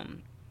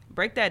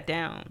 break that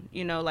down.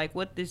 Like,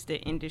 what does the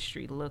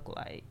industry look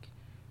like?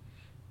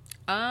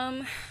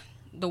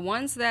 The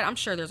ones that, I'm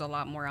sure there's a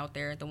lot more out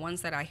there. The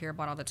ones that I hear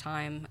about all the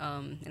time,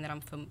 and that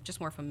I'm just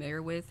more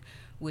familiar with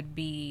would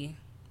be,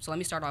 so let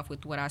me start off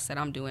with what I said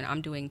I'm doing.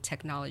 I'm doing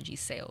technology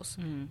sales.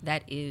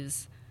 That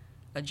is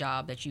a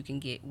job that you can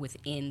get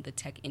within the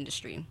tech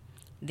industry.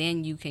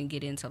 Then you can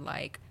get into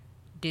like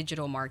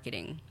digital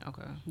marketing.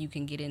 Okay. You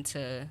can get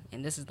into,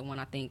 and this is the one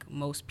I think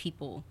most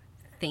people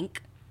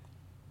think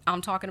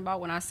I'm talking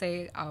about when I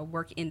say I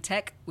work in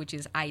tech, which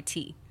is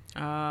IT.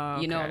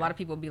 Okay. You know, a lot of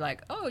people be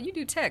like, "Oh, you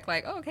do tech?"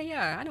 Like, oh, okay,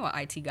 yeah, I know an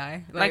IT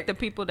guy. Like the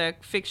people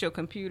that fix your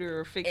computer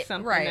or fix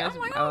something. Right. That's,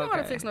 I'm like, I don't know how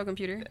to fix no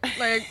computer.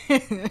 Like,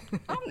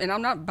 and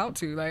I'm not about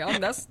to.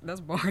 Like, that's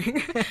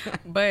boring.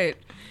 But,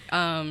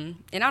 and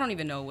I don't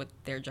even know what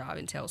their job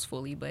entails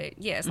fully. But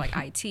yeah, it's like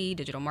IT,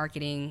 digital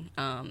marketing,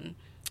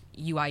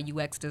 UI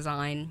UX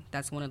design.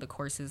 That's one of the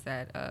courses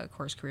that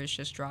Course Careers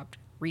just dropped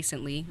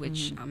recently,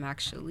 which I'm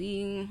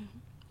actually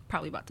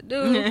probably about to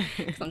do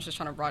because I'm just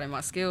trying to broaden my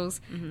skills.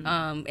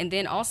 And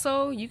then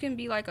also you can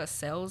be like a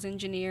sales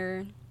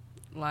engineer.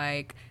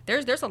 Like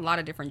there's a lot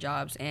of different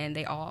jobs and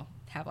they all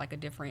have like a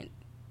different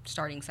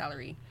starting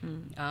salary.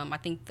 I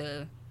think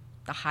the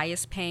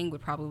highest paying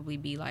would probably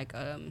be like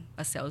a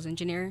sales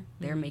engineer.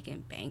 They're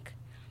making bank,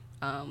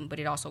 but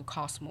it also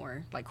costs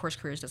more. Like Course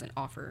Careers doesn't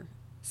offer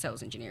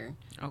sales engineer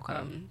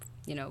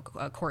you know,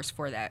 a course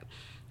for that,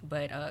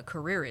 but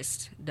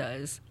Careerist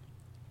does.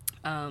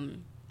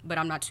 But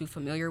I'm not too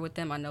familiar with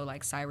them. I know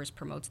like Cyrus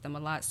promotes them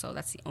a lot, so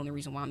that's the only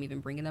reason why I'm even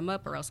bringing them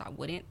up, or else I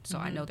wouldn't. So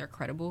I know they're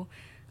credible.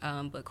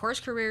 But Course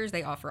Careers,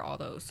 they offer all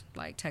those,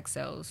 like tech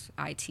sales,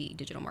 IT,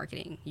 digital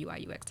marketing,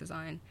 UI UX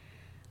design.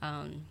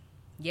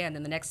 Yeah, and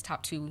then the next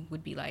top two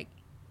would be like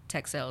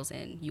tech sales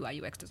and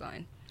UI UX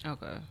design.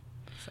 Okay.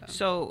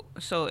 So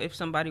if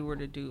somebody were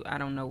to do, I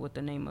don't know what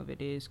the name of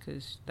it is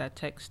because that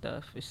tech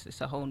stuff, it's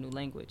a whole new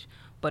language.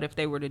 But if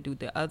they were to do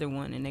the other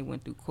one and they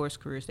went through Course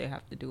Careers, they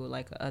have to do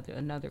like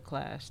another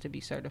class to be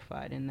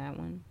certified in that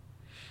one.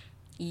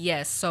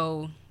 Yes.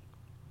 So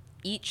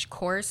each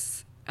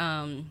course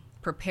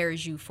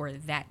prepares you for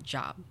that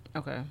job.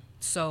 Okay.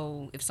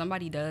 So if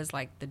somebody does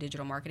like the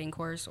digital marketing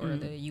course or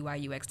the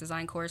UI UX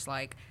design course,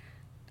 like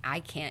I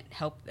can't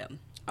help them.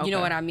 You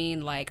know what I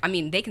mean? Like, I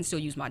mean, they can still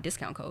use my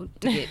discount code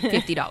to get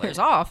 $50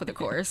 off of the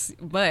course,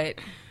 but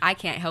I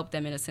can't help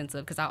them in a sense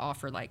of, because I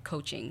offer like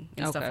coaching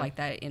and stuff like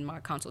that in my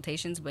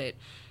consultations. But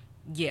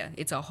yeah,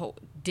 it's a whole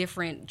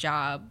different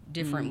job,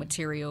 different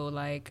material.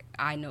 Like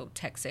I know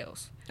tech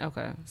sales.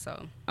 Okay.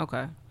 So.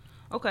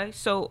 Okay.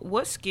 So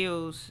what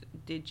skills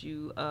did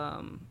you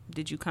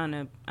kind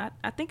of,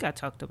 I think I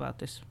talked about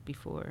this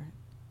before,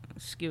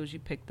 skills you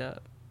picked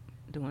up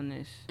doing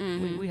this.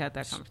 We had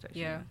that conversation.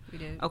 Yeah, we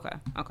did. Okay.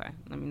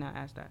 Let me not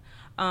ask that.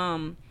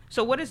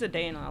 So what is a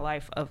day in the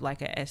life of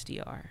like a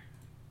SDR?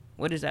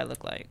 What does that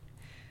look like?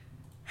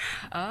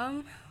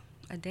 A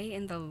day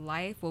in the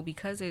life, well,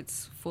 because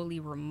it's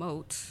fully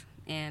remote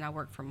and I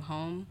work from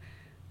home,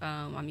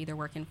 I'm either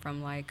working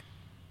from like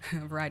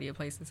a variety of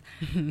places,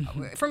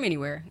 from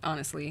anywhere,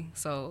 honestly.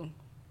 So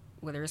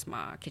whether it's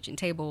my kitchen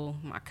table,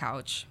 my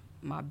couch,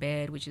 my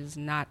bed, which is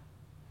not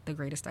the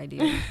greatest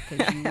idea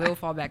because you will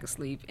fall back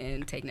asleep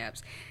and take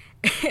naps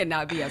and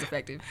not be as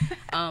effective.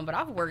 But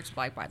I've worked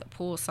like by the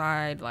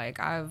poolside, like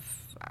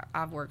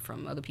I've worked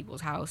from other people's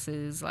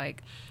houses,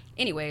 like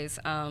anyways.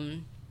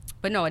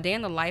 But no, a day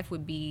in the life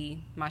would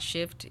be, my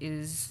shift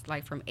is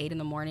like from 8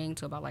 a.m.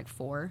 to about like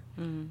 4.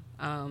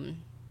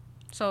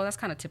 So that's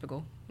kind of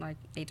typical, like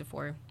 8 to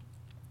 4.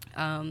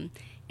 And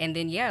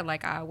then yeah,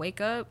 like I wake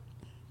up,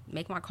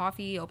 make my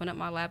coffee, open up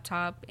my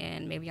laptop,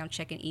 and maybe I'm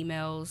checking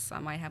emails. I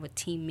might have a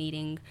team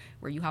meeting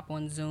where you hop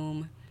on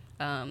Zoom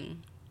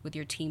with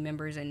your team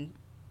members and,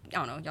 I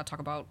don't know, y'all talk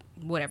about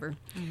whatever.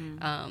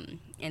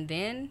 And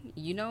then,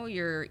 you know,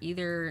 you're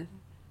either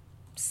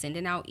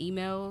sending out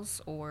emails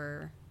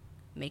or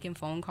making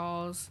phone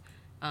calls.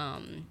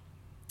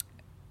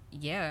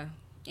 Yeah.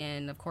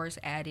 And, of course,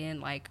 add in,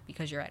 like,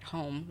 because you're at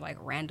home, like,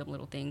 random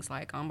little things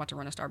like, I'm about to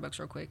run a Starbucks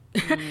real quick,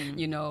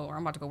 you know, or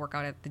I'm about to go work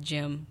out at the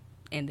gym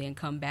and then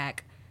come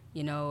back,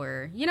 you know,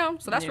 or, you know,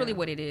 so that's really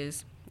what it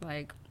is.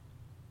 Like,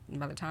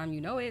 by the time you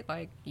know it,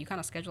 like, you kind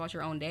of schedule out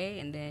your own day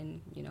and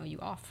then, you know, you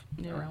off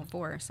around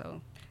 4,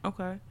 so.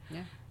 Okay.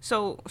 Yeah.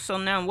 So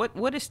now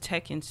what is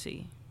Tech and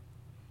C?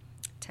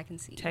 Tech and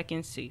C. Tech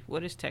and C.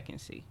 What is Tech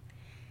and C?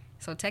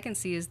 So Tech and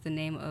C is the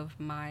name of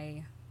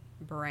my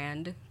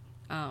brand,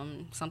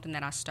 something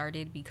that I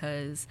started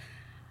because,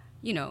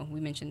 you know, we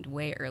mentioned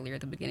way earlier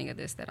at the beginning of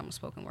this that I'm a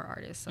spoken word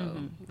artist. So,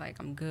 like,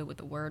 I'm good with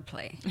the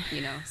wordplay,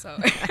 you know. So,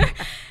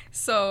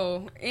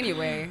 so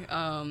anyway,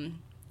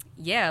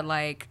 yeah,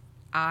 like,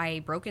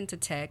 I broke into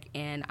tech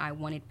and I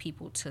wanted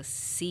people to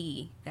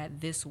see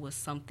that this was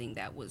something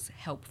that was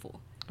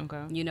helpful.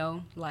 Okay. You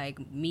know,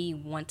 like, me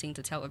wanting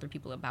to tell other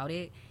people about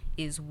it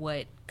is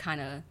what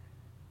kind of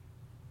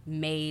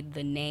made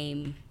the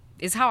name,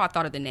 is how I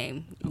thought of the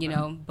name, you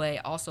know,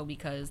 but also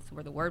because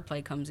where the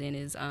wordplay comes in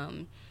is,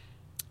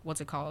 what's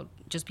it called?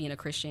 Just being a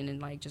Christian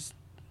and like just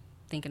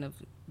thinking of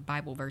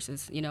Bible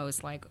verses, you know,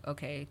 it's like,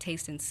 okay,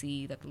 taste and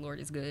see that the Lord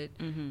is good.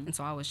 And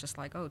so I was just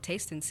like, oh,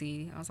 taste and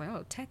see. I was like,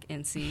 oh, tech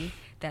and see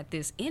that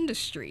this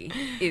industry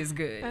is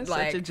good. That's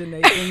like, such a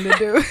Janae thing to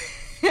do.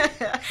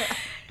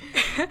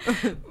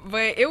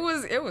 But it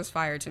was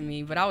fire to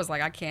me. But I was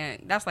like, I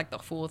can't, that's like the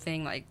full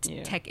thing, like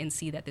tech and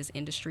see that this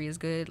industry is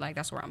good. Like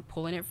that's where I'm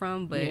pulling it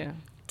from. But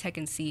tech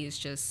and see is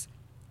just,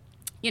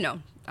 you know,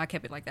 I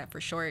kept it like that for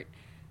short.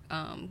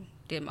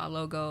 Did my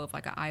logo of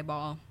like an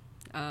eyeball.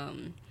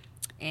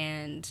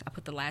 and I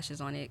put the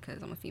lashes on it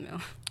because I'm a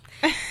female,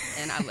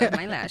 and I love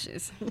my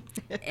lashes.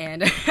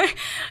 And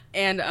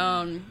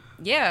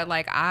yeah,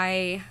 like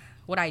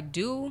what I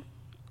do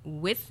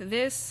with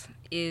this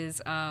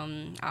is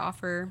I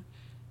offer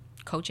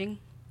coaching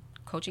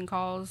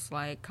calls,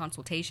 like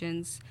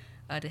consultations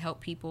to help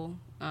people.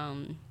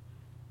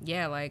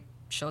 Yeah, like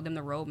show them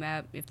the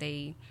roadmap if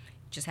they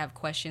just have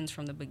questions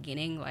from the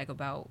beginning, like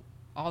about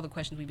all the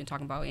questions we've been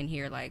talking about in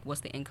here, like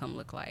what's the income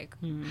look like?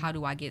 How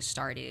do I get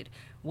started?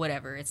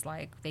 Whatever. It's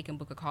like they can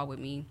book a call with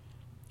me.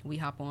 We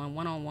hop on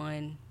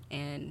one-on-one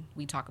and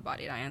we talk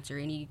about it. I answer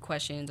any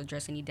questions,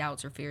 address any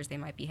doubts or fears they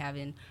might be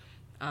having.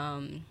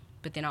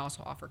 But then I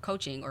also offer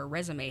coaching or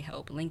resume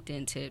help,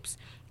 LinkedIn tips.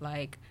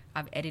 Like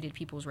I've edited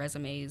people's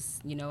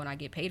resumes, you know, and I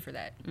get paid for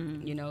that,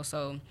 you know,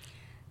 so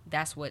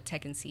that's what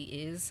Tech and C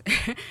is.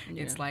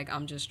 It's like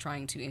I'm just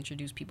trying to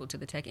introduce people to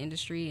the tech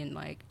industry and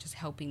like just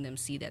helping them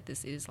see that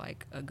this is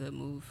like a good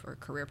move or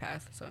career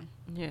path. So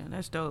yeah,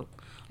 that's dope.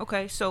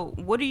 Okay, so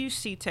what do you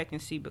see Tech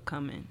and C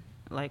becoming?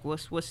 Like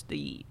what's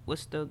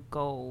the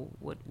goal?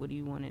 What do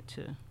you want it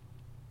to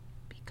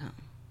become?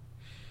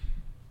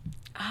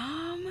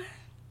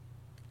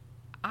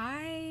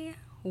 I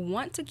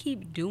want to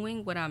keep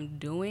doing what I'm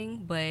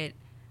doing, but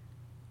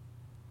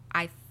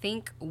I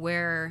think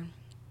where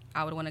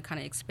I would want to kind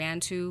of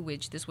expand to,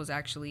 which this was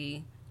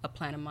actually a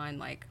plan of mine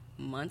like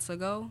months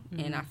ago,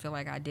 and I feel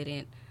like I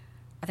think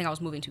I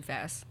was moving too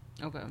fast.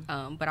 Okay.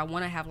 But I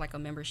want to have like a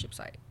membership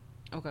site.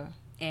 Okay.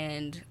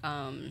 And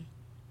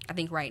I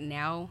think right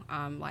now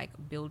I'm like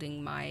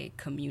building my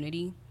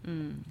community,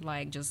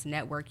 like just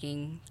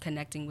networking,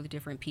 connecting with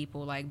different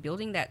people, like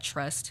building that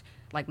trust,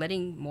 like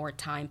letting more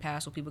time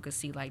pass so people could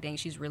see like, dang,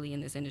 she's really in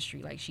this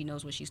industry. Like she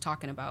knows what she's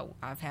talking about.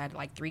 I've had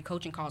like 3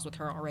 coaching calls with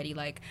her already,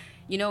 like,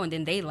 you know, and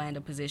then they land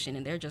a position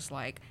and they're just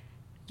like,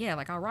 yeah,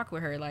 like I'll rock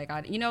with her. Like,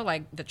 you know,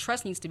 like the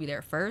trust needs to be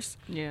there first.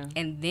 Yeah.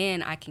 And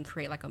then I can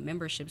create like a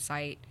membership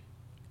site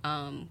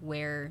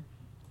where,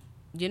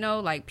 you know,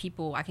 like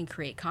people, I can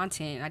create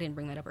content. I didn't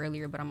bring that up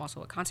earlier, but I'm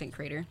also a content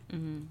creator.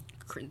 You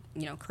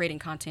know, creating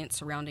content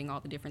surrounding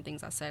all the different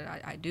things I said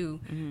I do.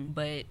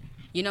 But,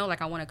 you know,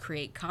 like I want to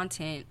create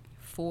content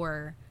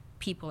for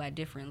people at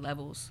different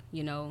levels,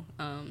 you know,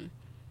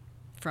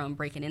 from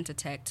breaking into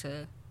tech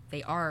to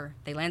they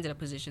landed a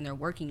position, they're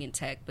working in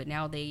tech, but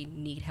now they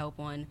need help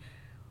on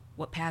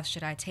what path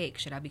should I take?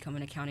 Should I become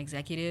an account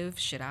executive?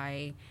 Should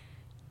I,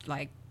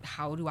 like,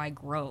 how do I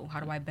grow?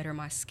 How do I better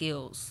my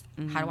skills?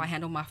 How do I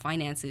handle my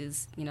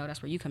finances? You know,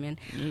 that's where you come in.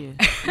 Yeah.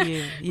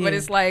 But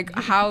it's like,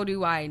 how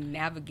do I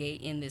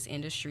navigate in this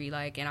industry?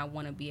 Like, and I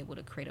want to be able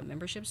to create a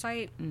membership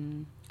site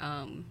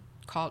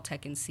called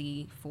Tech and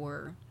C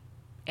for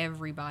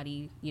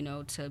everybody, you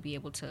know, to be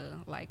able to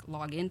like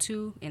log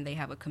into, and they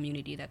have a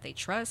community that they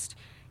trust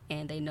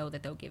and they know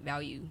that they'll get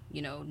value,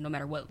 you know, no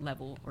matter what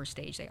level or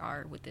stage they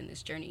are within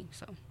this journey.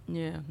 So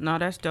yeah, no,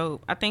 that's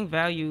dope. I think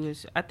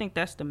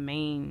that's the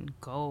main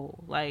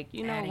goal. Like,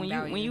 you know,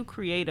 when you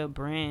create a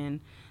brand,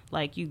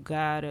 like you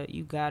gotta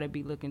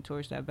be looking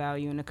towards that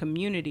value in the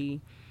community.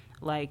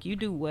 Like you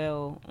do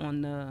well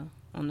on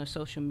the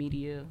social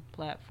media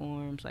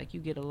platforms, like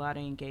you get a lot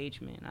of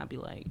engagement. I'd be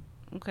like,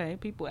 okay,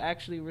 people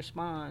actually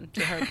respond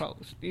to her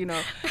post, you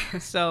know.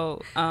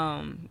 So,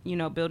 you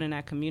know, building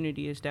that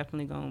community is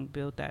definitely going to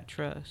build that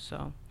trust.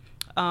 So,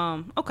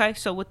 okay.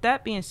 So with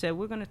that being said,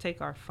 we're going to take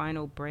our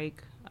final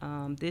break.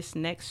 This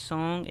next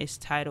song is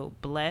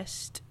titled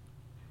Blessed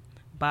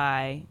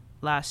by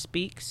La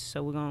Speaks.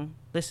 So we're going to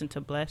listen to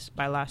Blessed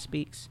by La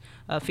Speaks,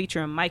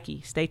 featuring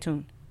Mikey. Stay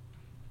tuned.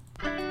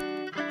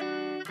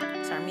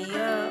 Turn me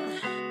up.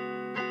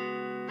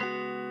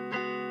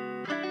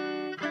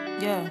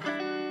 Yeah.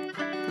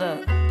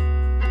 Look,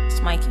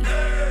 it's Mikey.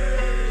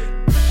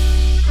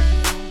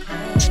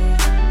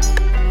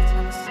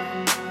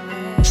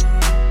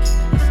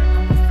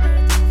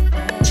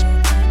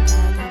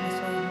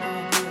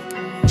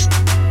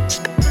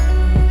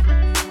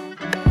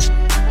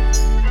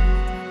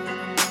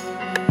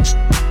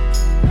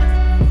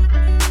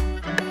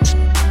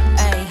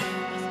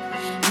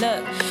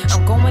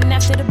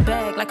 After the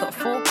bag like a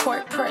full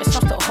court press.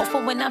 I'm still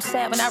hopeful when I'm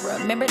sad, when I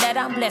remember that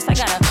I'm blessed. I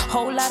got a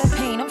whole lot of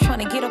pain I'm trying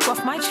to get up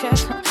off my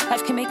chest.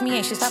 Life can make me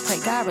anxious, I pray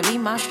God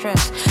relieve my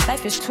stress.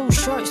 Life is too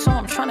short, so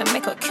I'm trying to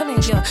make a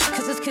killing, yeah.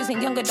 Cause there's kids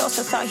and young adults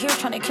that's out here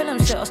trying to kill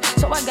themselves.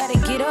 So I gotta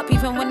get up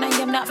even when I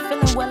am not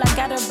feeling well. I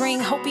gotta bring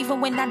hope even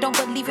when I don't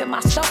believe it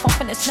myself.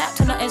 I'm finna snap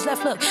till nothing's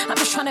left. Look, I'm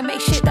just trying to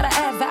make shit that I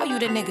add value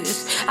to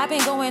niggas. I've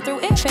been going through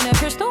it, finna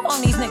pierce through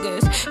on these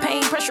niggas.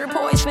 Pain, pressure,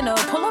 poise, finna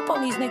pull up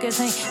on these niggas.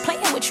 Ain't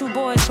playing with you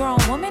boys, grown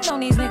woman on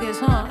these niggas,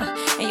 huh?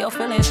 And your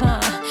feelings, huh?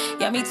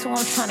 Yeah, me too,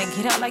 I'm trying to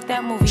get out like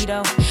that movie,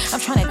 though. I'm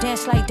trying to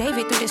dance like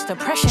David through this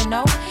depression,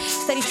 no.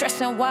 Steady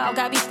stressing wild,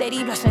 gotta be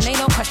steady blessing, ain't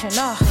no question,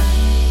 no.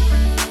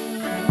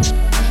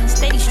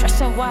 Steady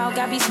stressing wild,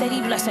 gotta be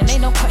steady blessing,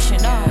 ain't no question,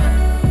 no.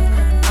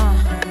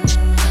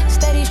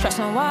 Steady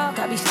stressing wild,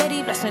 gotta be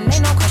steady blessing,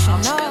 ain't no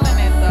question, no. I'm feeling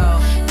it, though.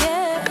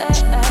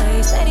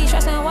 Yeah, steady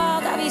stressing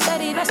wild, gotta be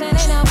steady blessing,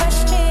 ain't no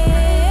question.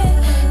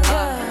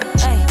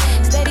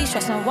 Steady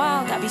stressing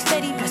wild, gotta be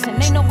steady blessing,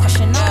 ain't no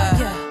question, no.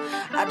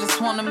 I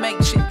just wanna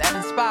make shit that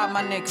inspire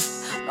my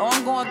niggas. Though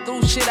I'm going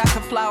through shit, I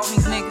can fly on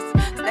these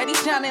niggas. Steady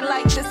shining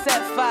like the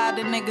sapphire,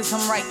 the niggas.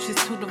 I'm righteous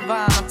to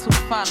divine. I'm too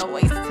fine to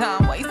waste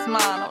time, waste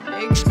mine on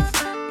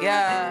niggas.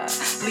 Yeah,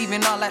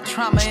 leaving all that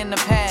trauma in the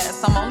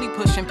past. I'm only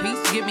pushing peace,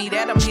 give me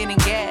that, I'm hitting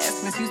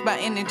gas. Misuse my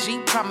energy,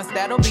 promise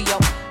that'll be your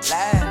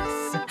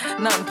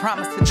last. Nothing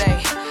promised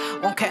today.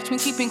 Won't catch me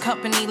keeping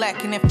company,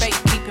 lacking in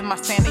faith, keeping my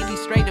sanity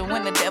straight. And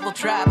when the devil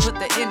tried, put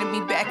the enemy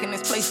back in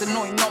his place,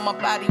 anointing on my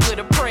body with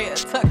a prayer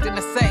tucked in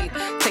the safe.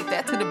 Take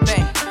that to the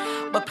bank,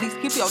 but please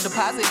keep your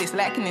deposit, it's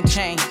lacking in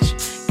change.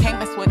 Can't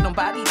mess with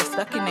nobody that's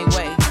stuck in their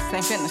ways.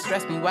 Ain't finna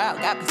stress me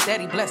wild, got me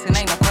steady blessing,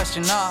 ain't no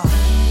question, no.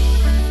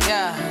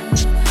 Yeah,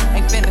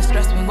 ain't finna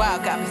stress me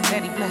wild, got me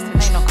steady blessing,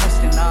 ain't no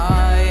question,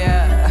 oh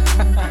yeah.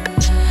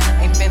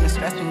 Ain't finna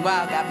stress me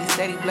wild, got me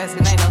steady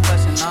blessing, ain't no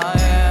question, oh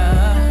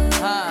yeah.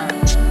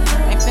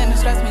 Ain't finna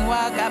stress me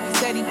wild, got me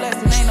steady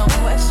blessing, ain't no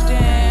question.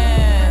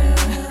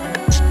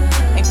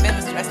 Ain't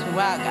finna stress me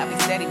wild, got me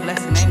steady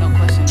blessing, ain't no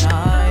question,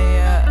 oh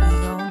yeah. We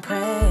gon'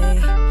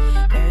 pray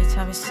every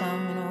time it's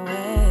something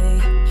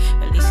away,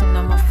 releasing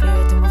all my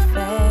fear through my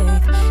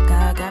faith.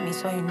 God got me,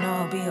 so you know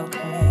I'll be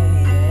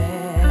okay.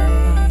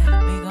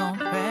 Yeah. We gon'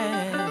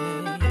 pray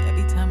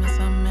every time it's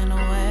something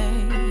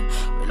away,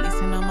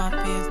 releasing all my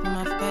fears through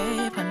my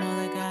faith. I know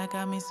that God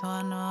got me, so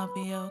I know I'll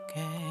be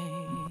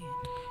okay.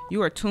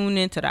 You are tuned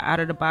into the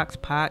Out of the Box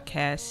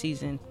podcast,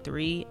 season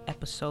 3,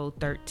 episode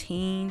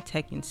 13,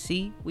 Tech and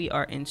C. We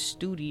are in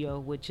studio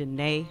with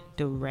Janae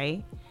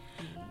DeRay.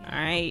 All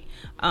right.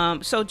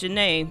 So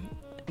Janae,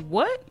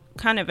 what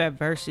kind of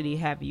adversity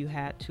have you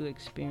had to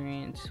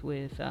experience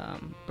with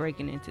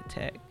breaking into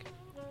tech?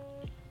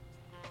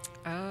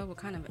 What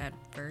kind of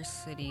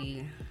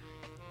adversity?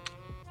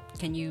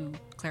 Can you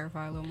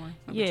clarify a little more?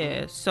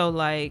 Yeah. So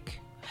like,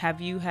 have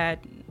you had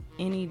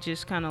any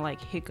just kind of like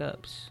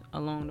hiccups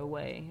along the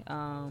way,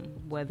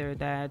 whether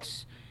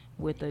that's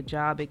with a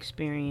job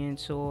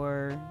experience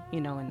or,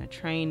 you know, in the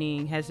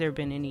training? Has there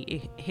been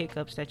any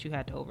hiccups that you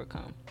had to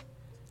overcome?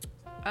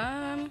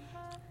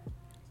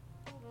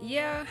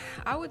 Yeah,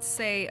 I would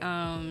say,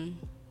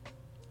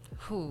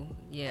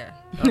 yeah.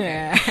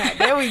 Okay.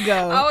 There we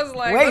go. I was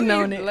like,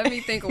 let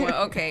me think of one.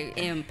 Okay,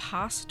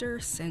 imposter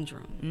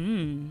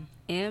syndrome.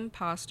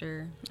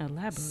 Imposter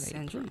Elaborate,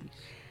 syndrome. please.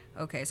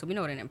 Okay, so we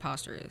know what an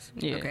imposter is.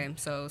 Yeah. Okay,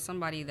 so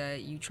somebody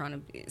that's trying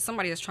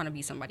to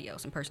be somebody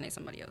else, impersonate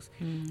somebody else.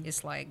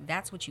 It's like,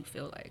 that's what you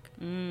feel like.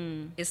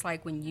 It's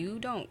like when you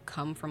don't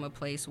come from a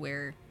place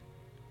where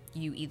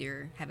you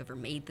either have ever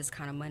made this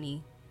kind of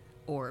money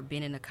or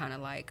been in a kind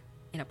of like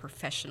in a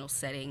professional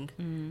setting,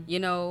 you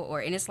know,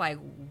 and it's like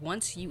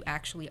once you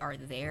actually are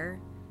there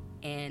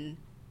and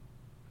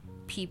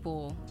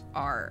people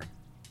are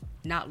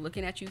not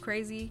looking at you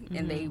crazy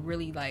and they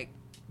really like,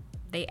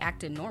 they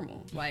acted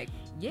normal. Like,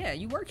 yeah,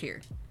 you work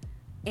here.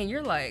 And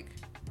you're like,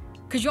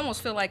 because you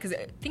almost feel like, because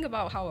think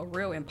about how a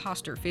real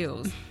imposter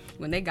feels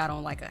when they got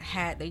on like a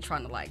hat, they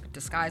trying to like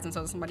disguise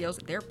themselves as somebody else.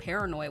 They're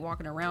paranoid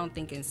walking around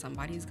thinking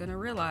somebody's going to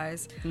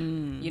realize,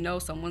 you know,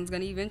 someone's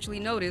going to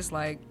eventually notice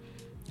like,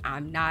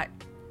 I'm not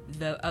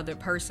the other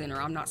person or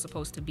I'm not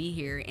supposed to be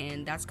here.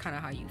 And that's kind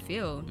of how you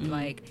feel.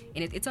 Like,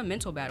 and it's a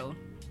mental battle,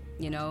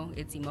 you know,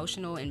 it's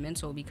emotional and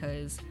mental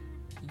because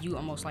you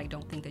almost like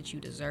don't think that you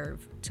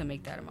deserve to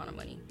make that amount of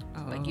money.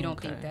 Like you don't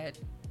think that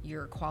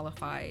you're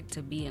qualified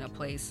to be in a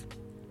place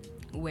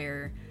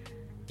where,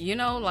 you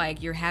know,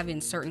 like you're having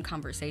certain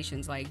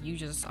conversations. Like you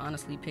just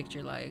honestly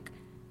picture like,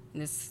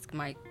 and this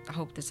might, I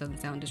hope this doesn't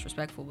sound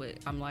disrespectful, but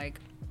I'm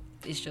like,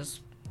 it's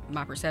just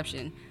my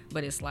perception,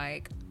 but it's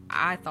like,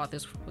 I thought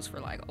this was for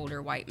like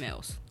older white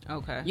males.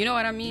 Okay. You know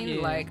what I mean?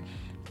 Yeah. Like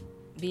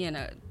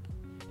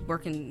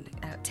working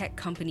at a tech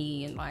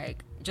company and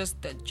like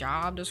just the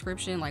job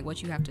description, like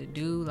what you have to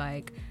do,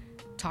 like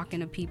talking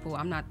to people.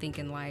 I'm not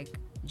thinking like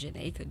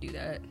Janae could do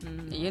that,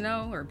 you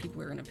know, or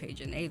people are going to pay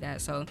Janae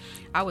that. So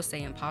I would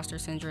say imposter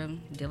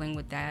syndrome, dealing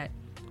with that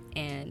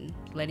and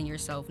letting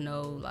yourself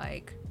know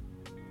like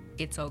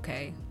it's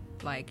okay.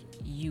 Like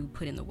you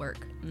put in the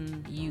work,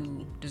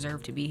 you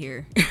deserve to be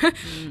here.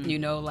 You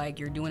know, like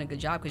you're doing a good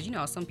job, because you know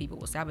how some people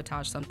will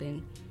sabotage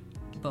something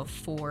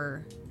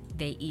before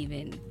they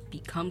even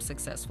become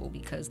successful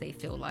because they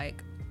feel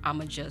like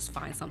I'ma just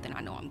find something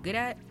I know I'm good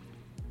at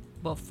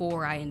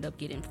before I end up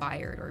getting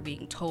fired or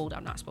being told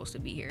I'm not supposed to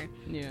be here.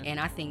 Yeah.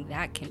 And I think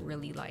that can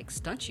really like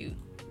stunt you,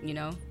 you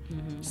know?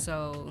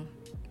 So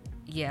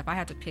yeah, if I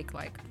had to pick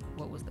like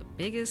what was the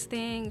biggest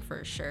thing,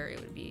 for sure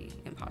it would be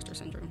imposter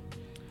syndrome.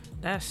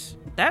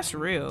 That's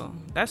real.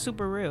 That's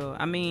super real.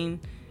 I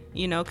mean,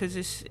 you know,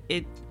 because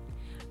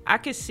I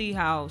could see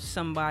how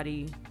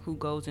somebody who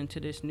goes into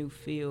this new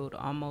field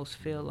almost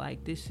feel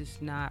like this is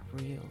not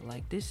real.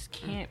 Like this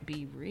can't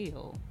be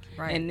real.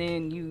 Right. And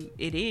then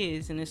it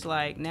is, and it's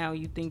like now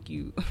you think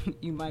you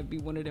might be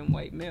one of them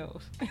white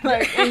males,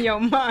 like in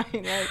your mind,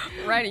 like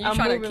right. And you're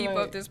trying to keep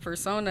up this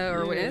persona,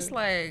 or it's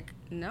like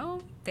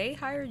no, they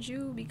hired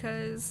you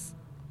because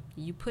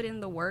you put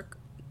in the work,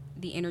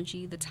 the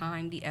energy, the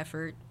time, the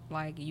effort.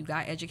 Like you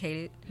got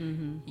educated,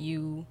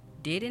 you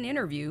did an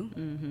interview,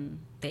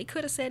 they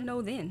could have said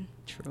no then.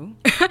 True.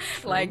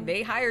 Like,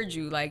 they hired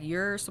you. Like,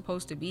 you're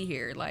supposed to be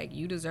here. Like,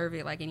 you deserve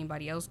it like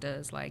anybody else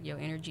does. Like, your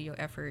energy, your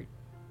effort,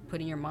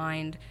 putting your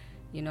mind,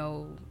 you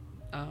know,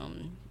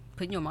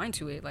 putting your mind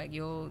to it. Like,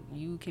 you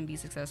can be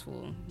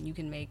successful. You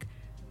can make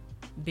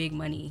big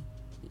money,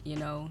 you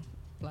know.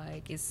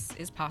 Like,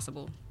 it's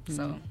possible.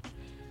 So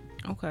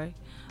Okay.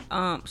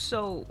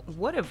 So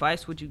what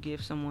advice would you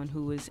give someone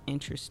who is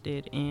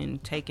interested in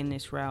taking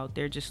this route?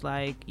 They're just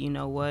like, you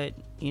know what,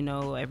 you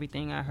know,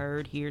 everything I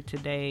heard here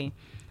today,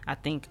 I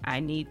think I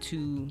need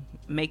to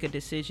make a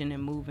decision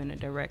and move in a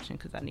direction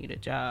because I need a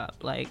job.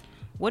 Like,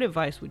 what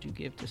advice would you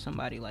give to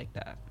somebody like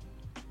that?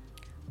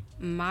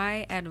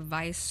 my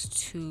advice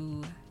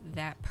to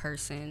that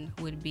person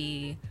would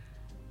be,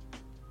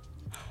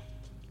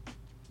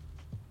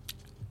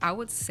 I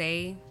would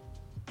say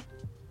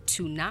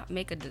to not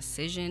make a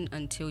decision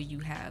until you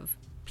have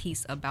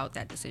peace about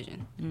that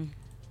decision.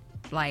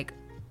 Like,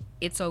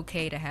 it's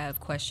okay to have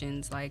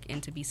questions, like,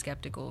 and to be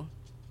skeptical.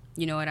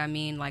 You know what I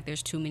mean? Like,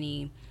 there's too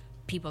many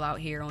people out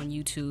here on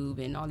YouTube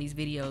and all these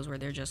videos where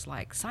they're just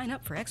like, sign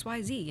up for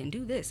XYZ and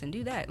do this and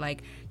do that.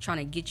 Like, trying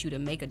to get you to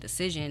make a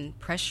decision,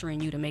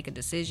 pressuring you to make a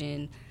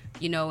decision,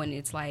 you know, and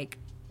it's like,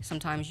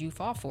 sometimes you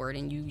fall for it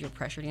and you're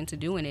pressured into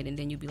doing it, and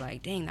then you'd be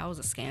like, dang, that was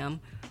a scam,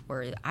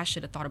 or I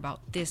should have thought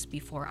about this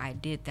before I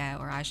did that,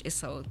 or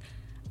so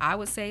I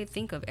would say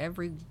think of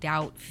every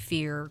doubt,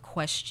 fear,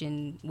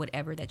 question,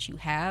 whatever that you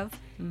have,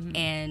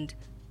 and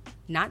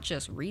not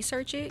just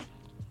research it,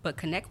 but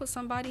connect with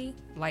somebody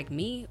like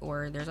me,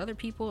 or there's other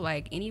people,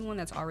 like anyone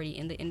that's already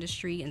in the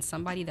industry, and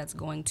somebody that's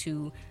going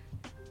to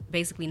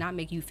basically not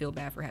make you feel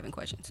bad for having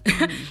questions.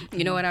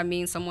 You know what I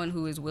mean? Someone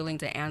who is willing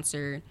to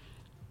answer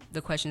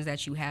the questions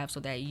that you have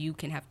so that you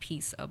can have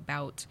peace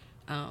about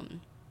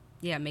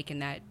making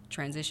that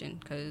transition,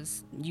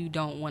 because you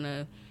don't want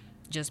to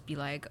just be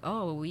like,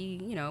 oh,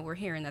 we're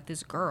hearing that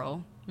this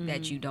girl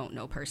that you don't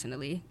know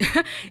personally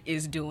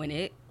is doing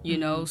it, you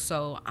know,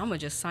 so I'm gonna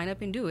just sign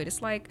up and do it.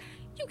 It's like,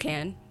 you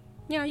can,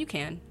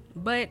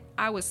 but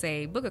I would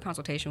say book a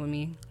consultation with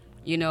me,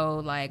 you know,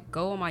 like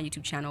go on my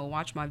YouTube channel,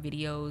 watch my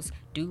videos,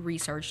 do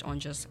research on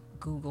just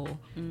Google,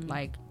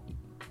 like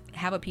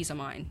have a peace of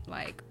mind,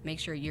 like make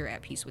sure you're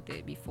at peace with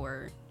it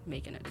before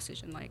making a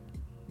decision like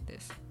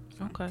this.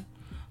 Okay.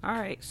 All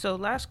right. So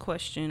last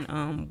question.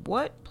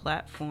 What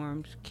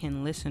platforms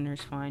can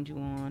listeners find you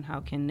on?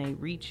 How can they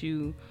reach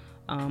you?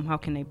 How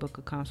can they book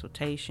a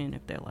consultation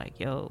if they're like,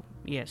 yo,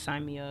 yeah,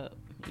 sign me up,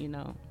 you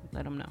know,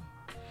 let them know.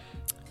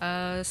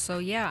 So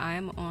yeah,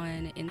 I'm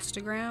on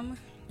Instagram,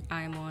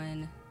 I'm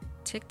on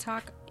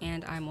TikTok,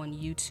 and I'm on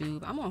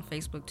YouTube. I'm on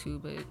Facebook too,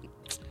 but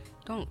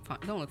don't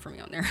look for me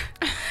on there.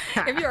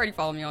 If you already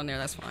follow me on there,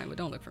 that's fine, but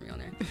don't look for me on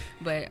there.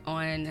 But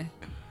on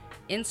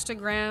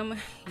Instagram,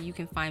 you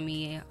can find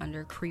me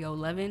under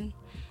Creolevin,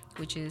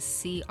 which is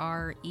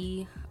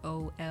CREOLELUHVN.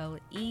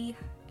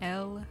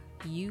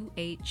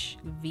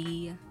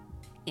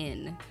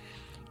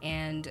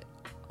 And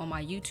on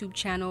my YouTube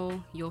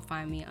channel, you'll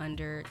find me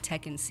under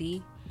Tech and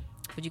C,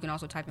 but you can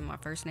also type in my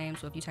first name.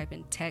 So if you type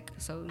in Tech,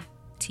 so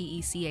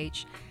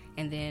TECH,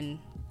 and then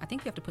I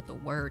think you have to put the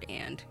word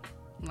and.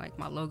 Like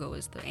my logo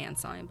is the and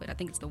sign, but I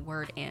think it's the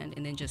word and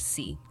then just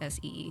C,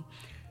 SEE.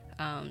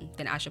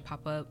 Then I should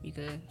pop up. You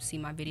could see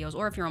my videos,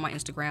 or if you're on my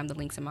Instagram, the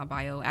link's in my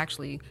bio.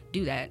 Actually,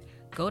 do that.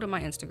 Go to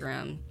my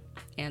Instagram,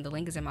 and the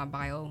link is in my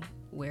bio,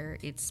 where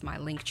it's my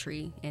link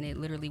tree, and it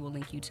literally will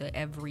link you to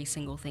every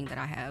single thing that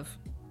I have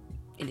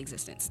in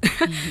existence.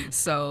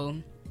 So,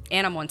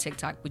 and I'm on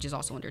TikTok, which is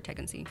also under Tech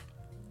and C.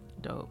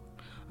 Dope.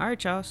 All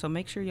right, y'all. So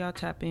make sure y'all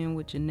tap in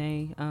with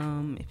Janae.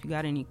 If you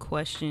got any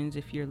questions,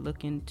 if you're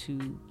looking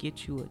to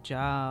get you a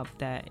job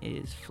that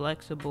is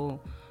flexible,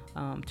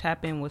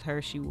 tap in with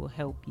her. She will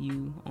help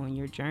you on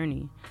your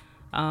journey.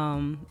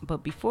 But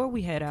before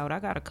we head out, I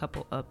got a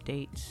couple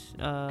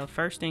updates.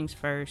 First things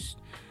first,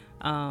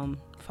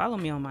 follow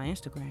me on my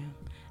Instagram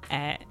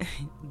at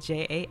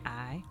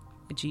JAIGOTSOUL.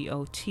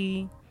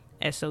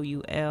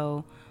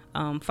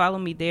 Follow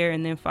me there,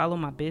 and then follow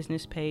my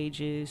business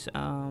pages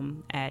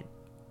at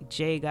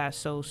J Got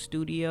Soul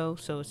Studio,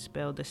 so it's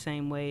spelled the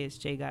same way as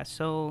J Got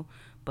Soul,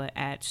 but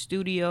at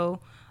Studio.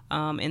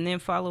 And then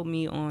follow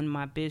me on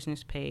my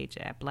business page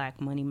at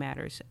Black Money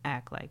Matters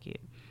Act Like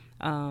It.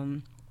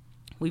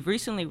 We've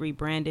recently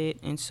rebranded,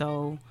 and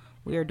so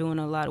we're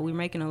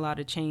making a lot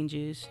of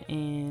changes,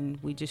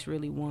 and we just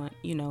really want,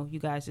 you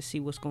guys to see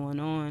what's going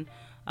on.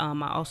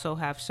 I also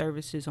have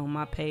services on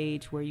my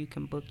page where you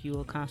can book you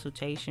a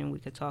consultation. We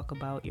could talk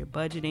about your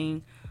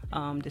budgeting,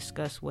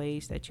 discuss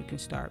ways that you can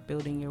start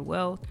building your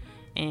wealth,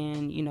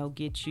 and,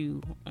 get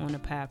you on a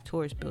path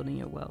towards building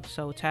your wealth.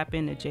 So tap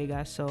into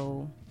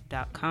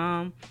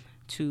jgotsoul.com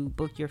to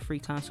book your free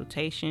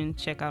consultation.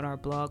 Check out our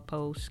blog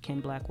posts, Can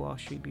Black Wall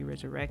Street Be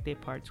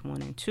Resurrected, parts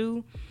 1 and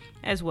 2,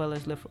 as well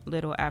as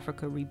Little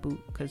Africa Reboot,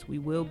 because we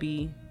will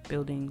be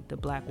building the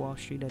Black Wall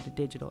Street of the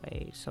digital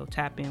age. So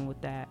tap in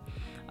with that.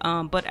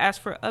 But as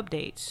for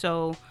updates,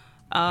 so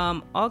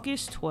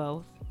August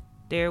 12th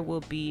there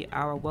will be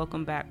our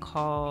welcome back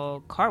call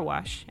car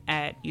wash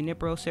at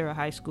Unipro Sarah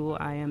High School.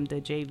 I am the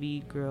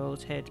JV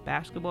girls head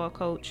basketball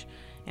coach,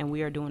 and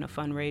we are doing a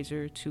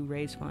fundraiser to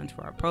raise funds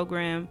for our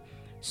program.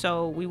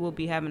 So we will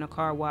be having a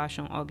car wash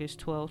on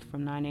August 12th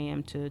from 9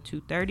 a.m. to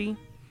 2:30.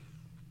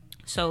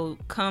 So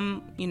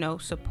come,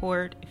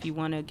 support. If you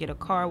want to get a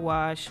car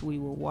wash, we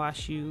will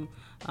wash you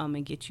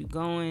and get you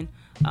going.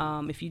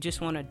 If you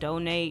just want to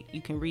donate,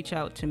 you can reach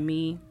out to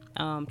me.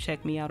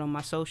 Check me out on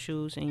my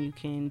socials, and you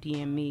can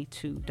DM me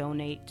to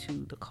donate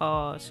to the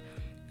cause.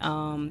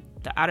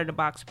 The Out of the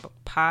Box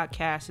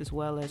podcast, as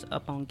well as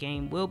Up on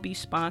Game, will be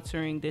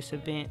sponsoring this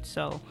event.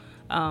 So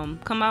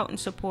come out and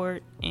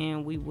support,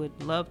 and we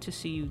would love to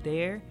see you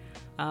there.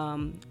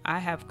 I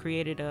have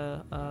created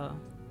a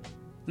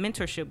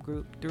mentorship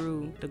group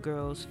through the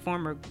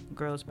former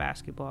girls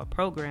basketball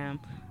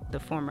program, the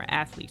former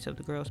athletes of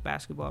the girls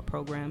basketball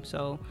program.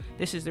 So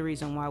this is the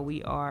reason why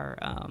we are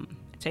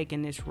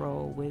taking this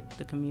role with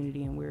the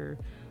community, and we're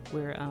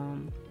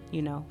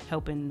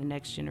helping the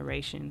next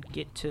generation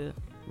get to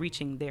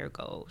reaching their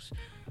goals.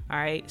 All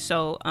right,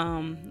 so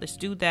let's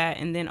do that.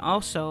 And then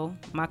also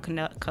my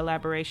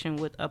collaboration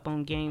with Up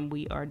on Game,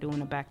 we are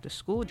doing a back to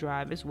school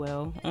drive as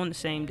well on the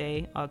same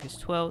day,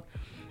 August 12th.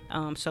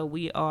 So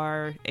we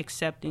are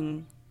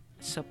accepting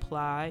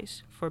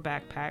supplies for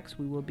backpacks.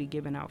 We will be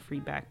giving out free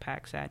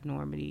backpacks at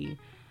Normandy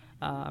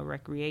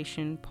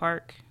Recreation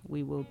Park.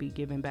 We will be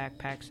giving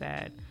backpacks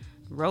at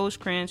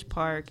Rosecrans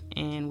Park,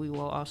 and we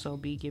will also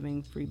be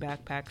giving free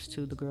backpacks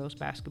to the girls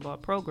basketball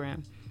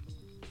program.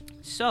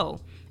 So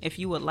if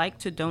you would like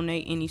to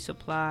donate any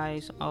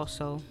supplies,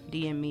 also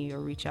DM me or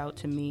reach out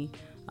to me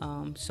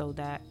so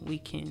that we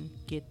can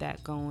get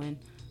that going.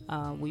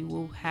 We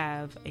will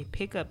have a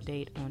pickup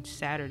date on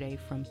Saturday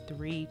from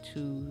 3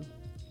 to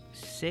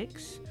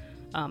 6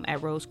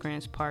 at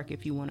Rosecrans Park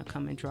if you want to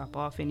come and drop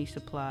off any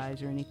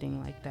supplies or anything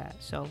like that.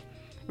 So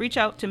reach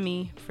out to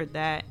me for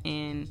that,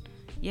 and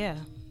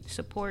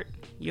support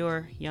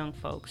your young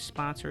folks.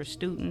 Sponsor a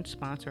student,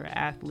 sponsor an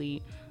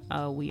athlete.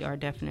 We are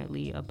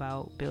definitely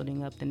about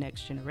building up the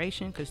next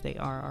generation because they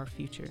are our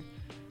future.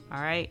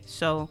 All right,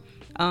 so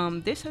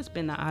this has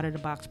been the Out of the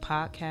Box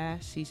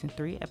podcast, season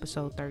 3,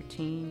 episode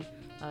 13.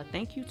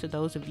 Thank you to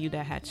those of you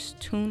that had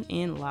tuned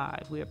in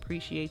live. We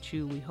appreciate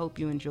you. We hope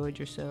you enjoyed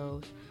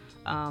yourselves.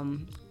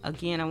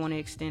 Again, I want to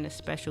extend a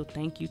special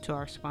thank you to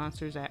our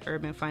sponsors at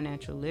Urban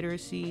Financial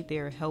Literacy.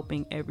 They're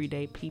helping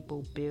everyday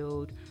people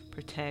build,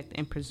 protect,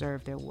 and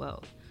preserve their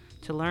wealth.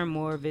 To learn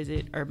more,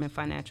 visit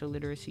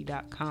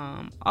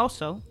urbanfinancialliteracy.com.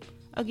 Also,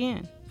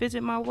 again,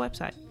 visit my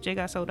website,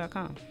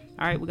 jgotso.com.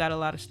 All right, we got a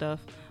lot of stuff.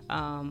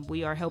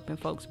 We are helping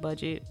folks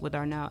budget with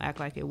our Now Act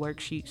Like It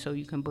worksheet, so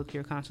you can book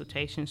your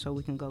consultation so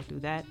we can go through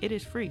that. It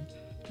is free.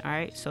 All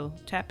right, so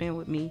tap in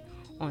with me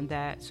on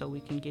that so we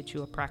can get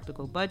you a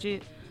practical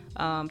budget.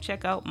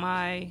 Check out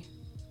my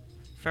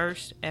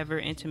first ever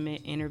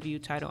intimate interview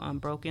titled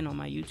Unbroken on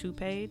my YouTube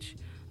page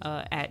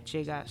at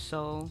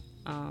jgotso.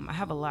 I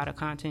have a lot of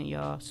content,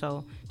 y'all,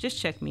 so just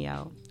check me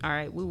out. All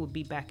right, we will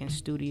be back in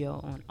studio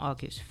on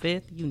August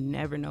 5th. You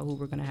never know who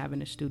we're going to have in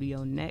the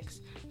studio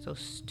next, so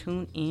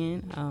tune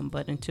in.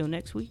 But until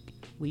next week,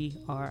 we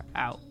are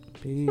out.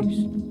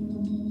 Peace.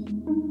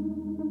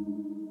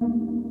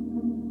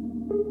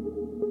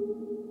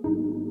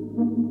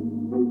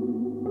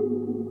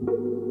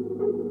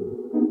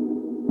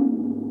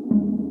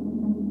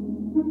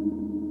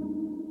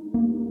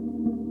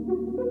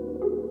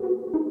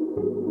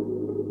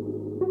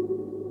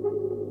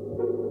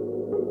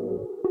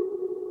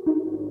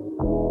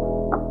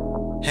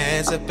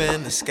 Hands up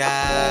in the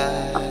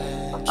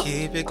sky,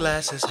 keep your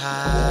glasses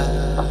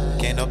high.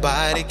 Can't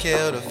nobody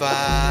kill the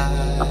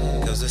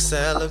vibe, cause we're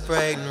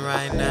celebrating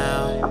right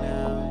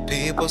now.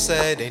 People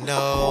say they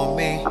know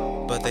me,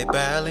 but they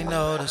barely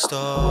know the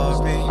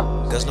story,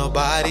 cause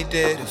nobody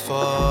did it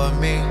for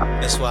me.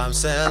 That's why I'm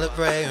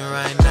celebrating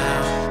right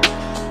now.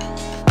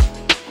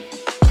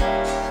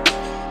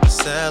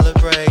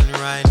 Celebrating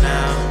right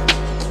now.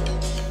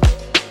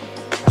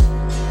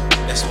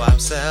 That's why I'm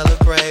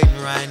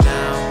celebrating right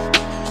now.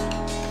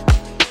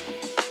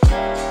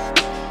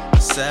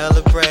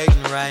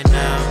 Celebrating right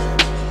now.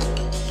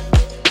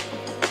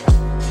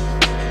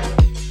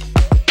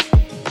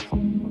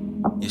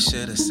 You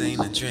should have seen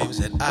the dreams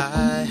that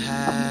I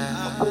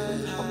had.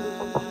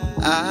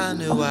 I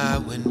knew I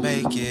wouldn't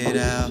make it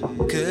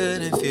out.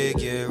 Couldn't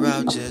figure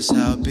out just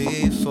how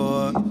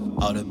before.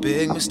 All the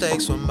big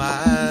mistakes were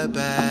my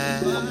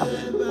bad,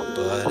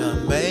 but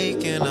I'm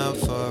making up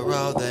for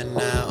all that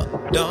now.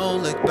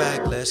 Don't look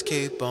back, let's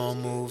keep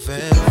on moving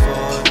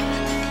forward.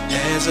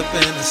 Hands up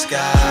in the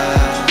sky,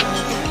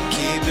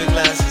 keep your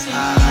glasses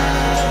high.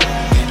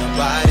 Ain't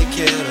nobody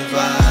kill the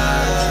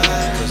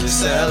vibe, cause we're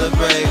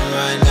celebrating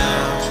right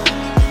now.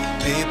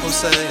 People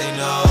say they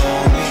know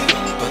me,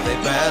 but they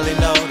barely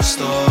know the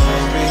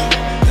story,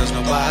 cause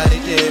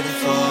nobody did it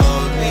for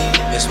me.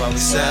 That's why we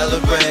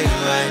celebrating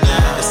right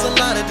now. There's a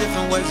lot of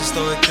different ways the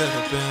story could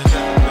have been.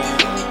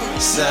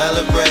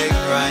 celebrate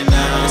right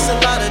now. It's a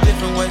lot of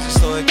different ways the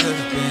story could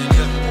have been.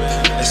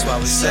 That's why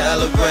we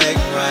celebrate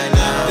right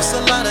now. It's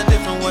a lot of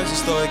different ways the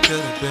story could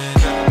have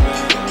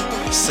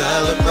been.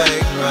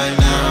 Celebrate right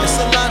now. It's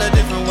a lot of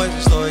different ways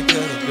the story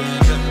could have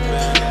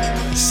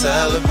been.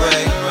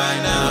 Celebrate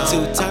right now.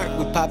 We two turned,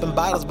 we popping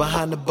bottles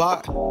behind the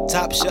bar.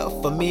 Top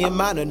shelf for me and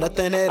mine or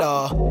nothing at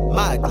all.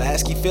 My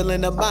glass, keep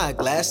filling up my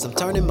glass. I'm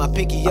turning my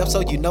pinky up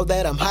so you know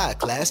that I'm high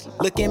class.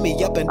 Looking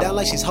me up and down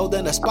like she's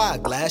holding a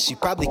spyglass. She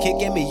probably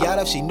kicking me out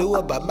if she knew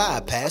about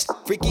my past.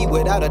 Freaky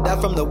without a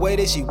doubt from the way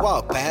that she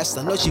walk past.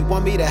 I know she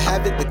want me to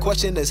have it, the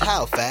question is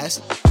how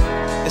fast.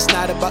 It's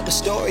not about the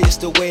story, it's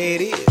the way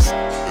it is.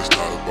 It's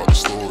not about the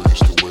story, it's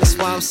the way That's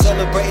why I'm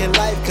celebrating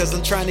life, cause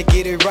I'm trying to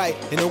get it right.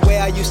 And the way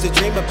I used to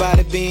dream about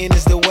it being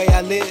is the way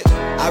I live.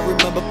 I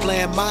remember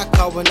playing my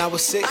car when I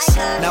was 6.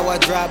 Now I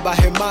drive by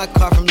here my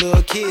car from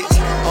little kids.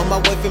 On my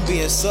way from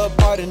being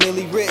subpar to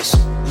nearly rich.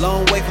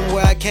 Long way from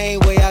where I came,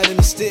 way out in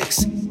the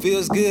sticks.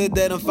 Feels good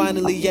that I'm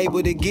finally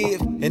able to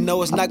give. And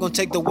no, it's not gonna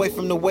take away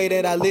from the way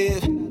that I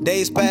live.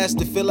 Days pass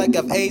to feel like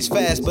I've aged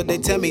fast, but they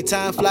tell me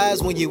time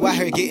flies when you out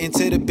here getting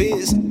to the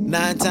biz.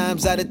 9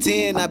 times out of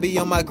 10, I be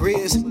on my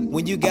grizz.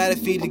 When you gotta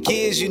feed the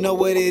kids, you know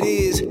what it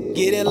is.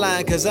 Get in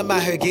line, cause I'm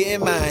out here getting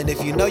mine.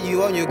 If you know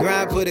you on your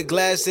grind, put a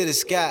glass to the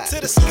sky.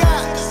 To the sky.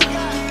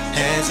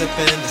 Hands up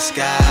in the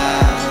sky.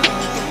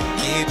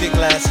 Keep your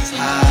glasses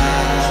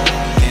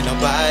high. Ain't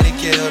nobody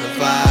kill the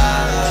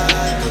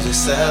vibe. Cause we're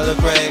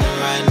celebrating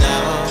right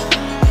now.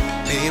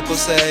 People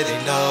say they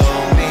know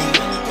me,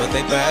 but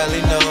they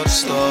barely know the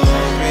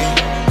story.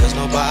 Cause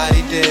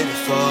nobody did it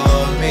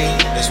for me.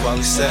 That's why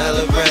we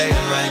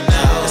celebrating right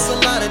now. There's a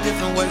lot of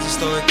different ways the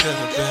story could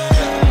have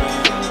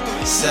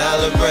been.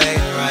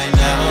 Celebrating right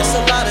now. There's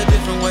a lot of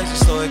different ways the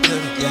story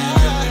could have been.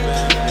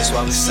 That's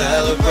why we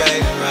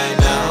celebrating right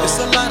now. There's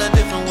a lot of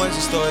different ways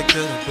the story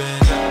could have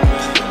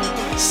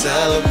been.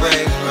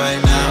 Celebrating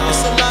right now.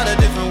 There's a lot of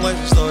different ways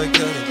the story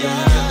could have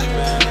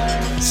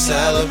been.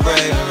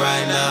 Celebrating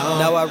right now.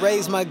 Now I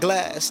raise my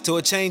glass to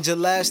a change of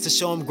last, to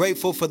show I'm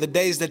grateful for the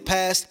days that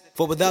passed.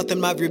 For without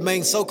them I've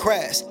remained so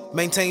crass.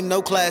 Maintain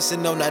no class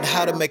and know not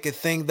how to make a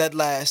thing that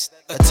lasts.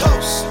 A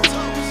toast.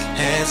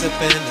 Hands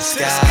up in the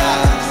sky.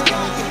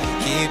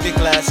 Keep your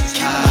glasses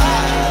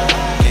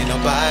high. Ain't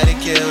nobody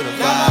kill the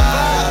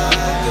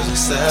vibe. Cause we're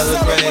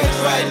celebrating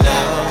right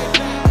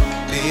now.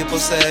 People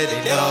say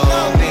they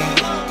know me,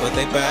 but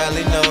they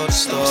barely know the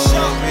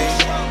story.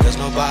 Cause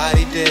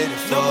nobody did it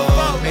for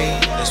me.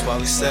 That's why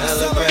we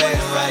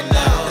celebrating right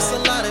now. There's a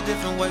lot of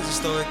different ways the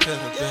story could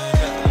have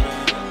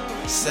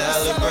been.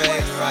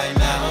 Celebrating right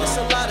now. There's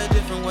a lot of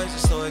different ways the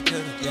story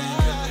could have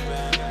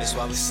been. That's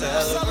why we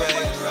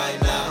celebrating right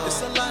now.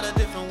 There's a lot of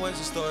different ways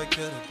the story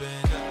could have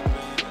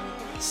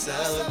been.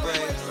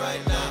 Celebrating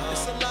right now.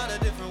 There's a lot of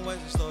different ways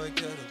the story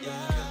could have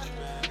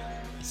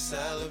been.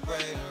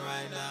 Celebrating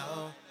right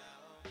now.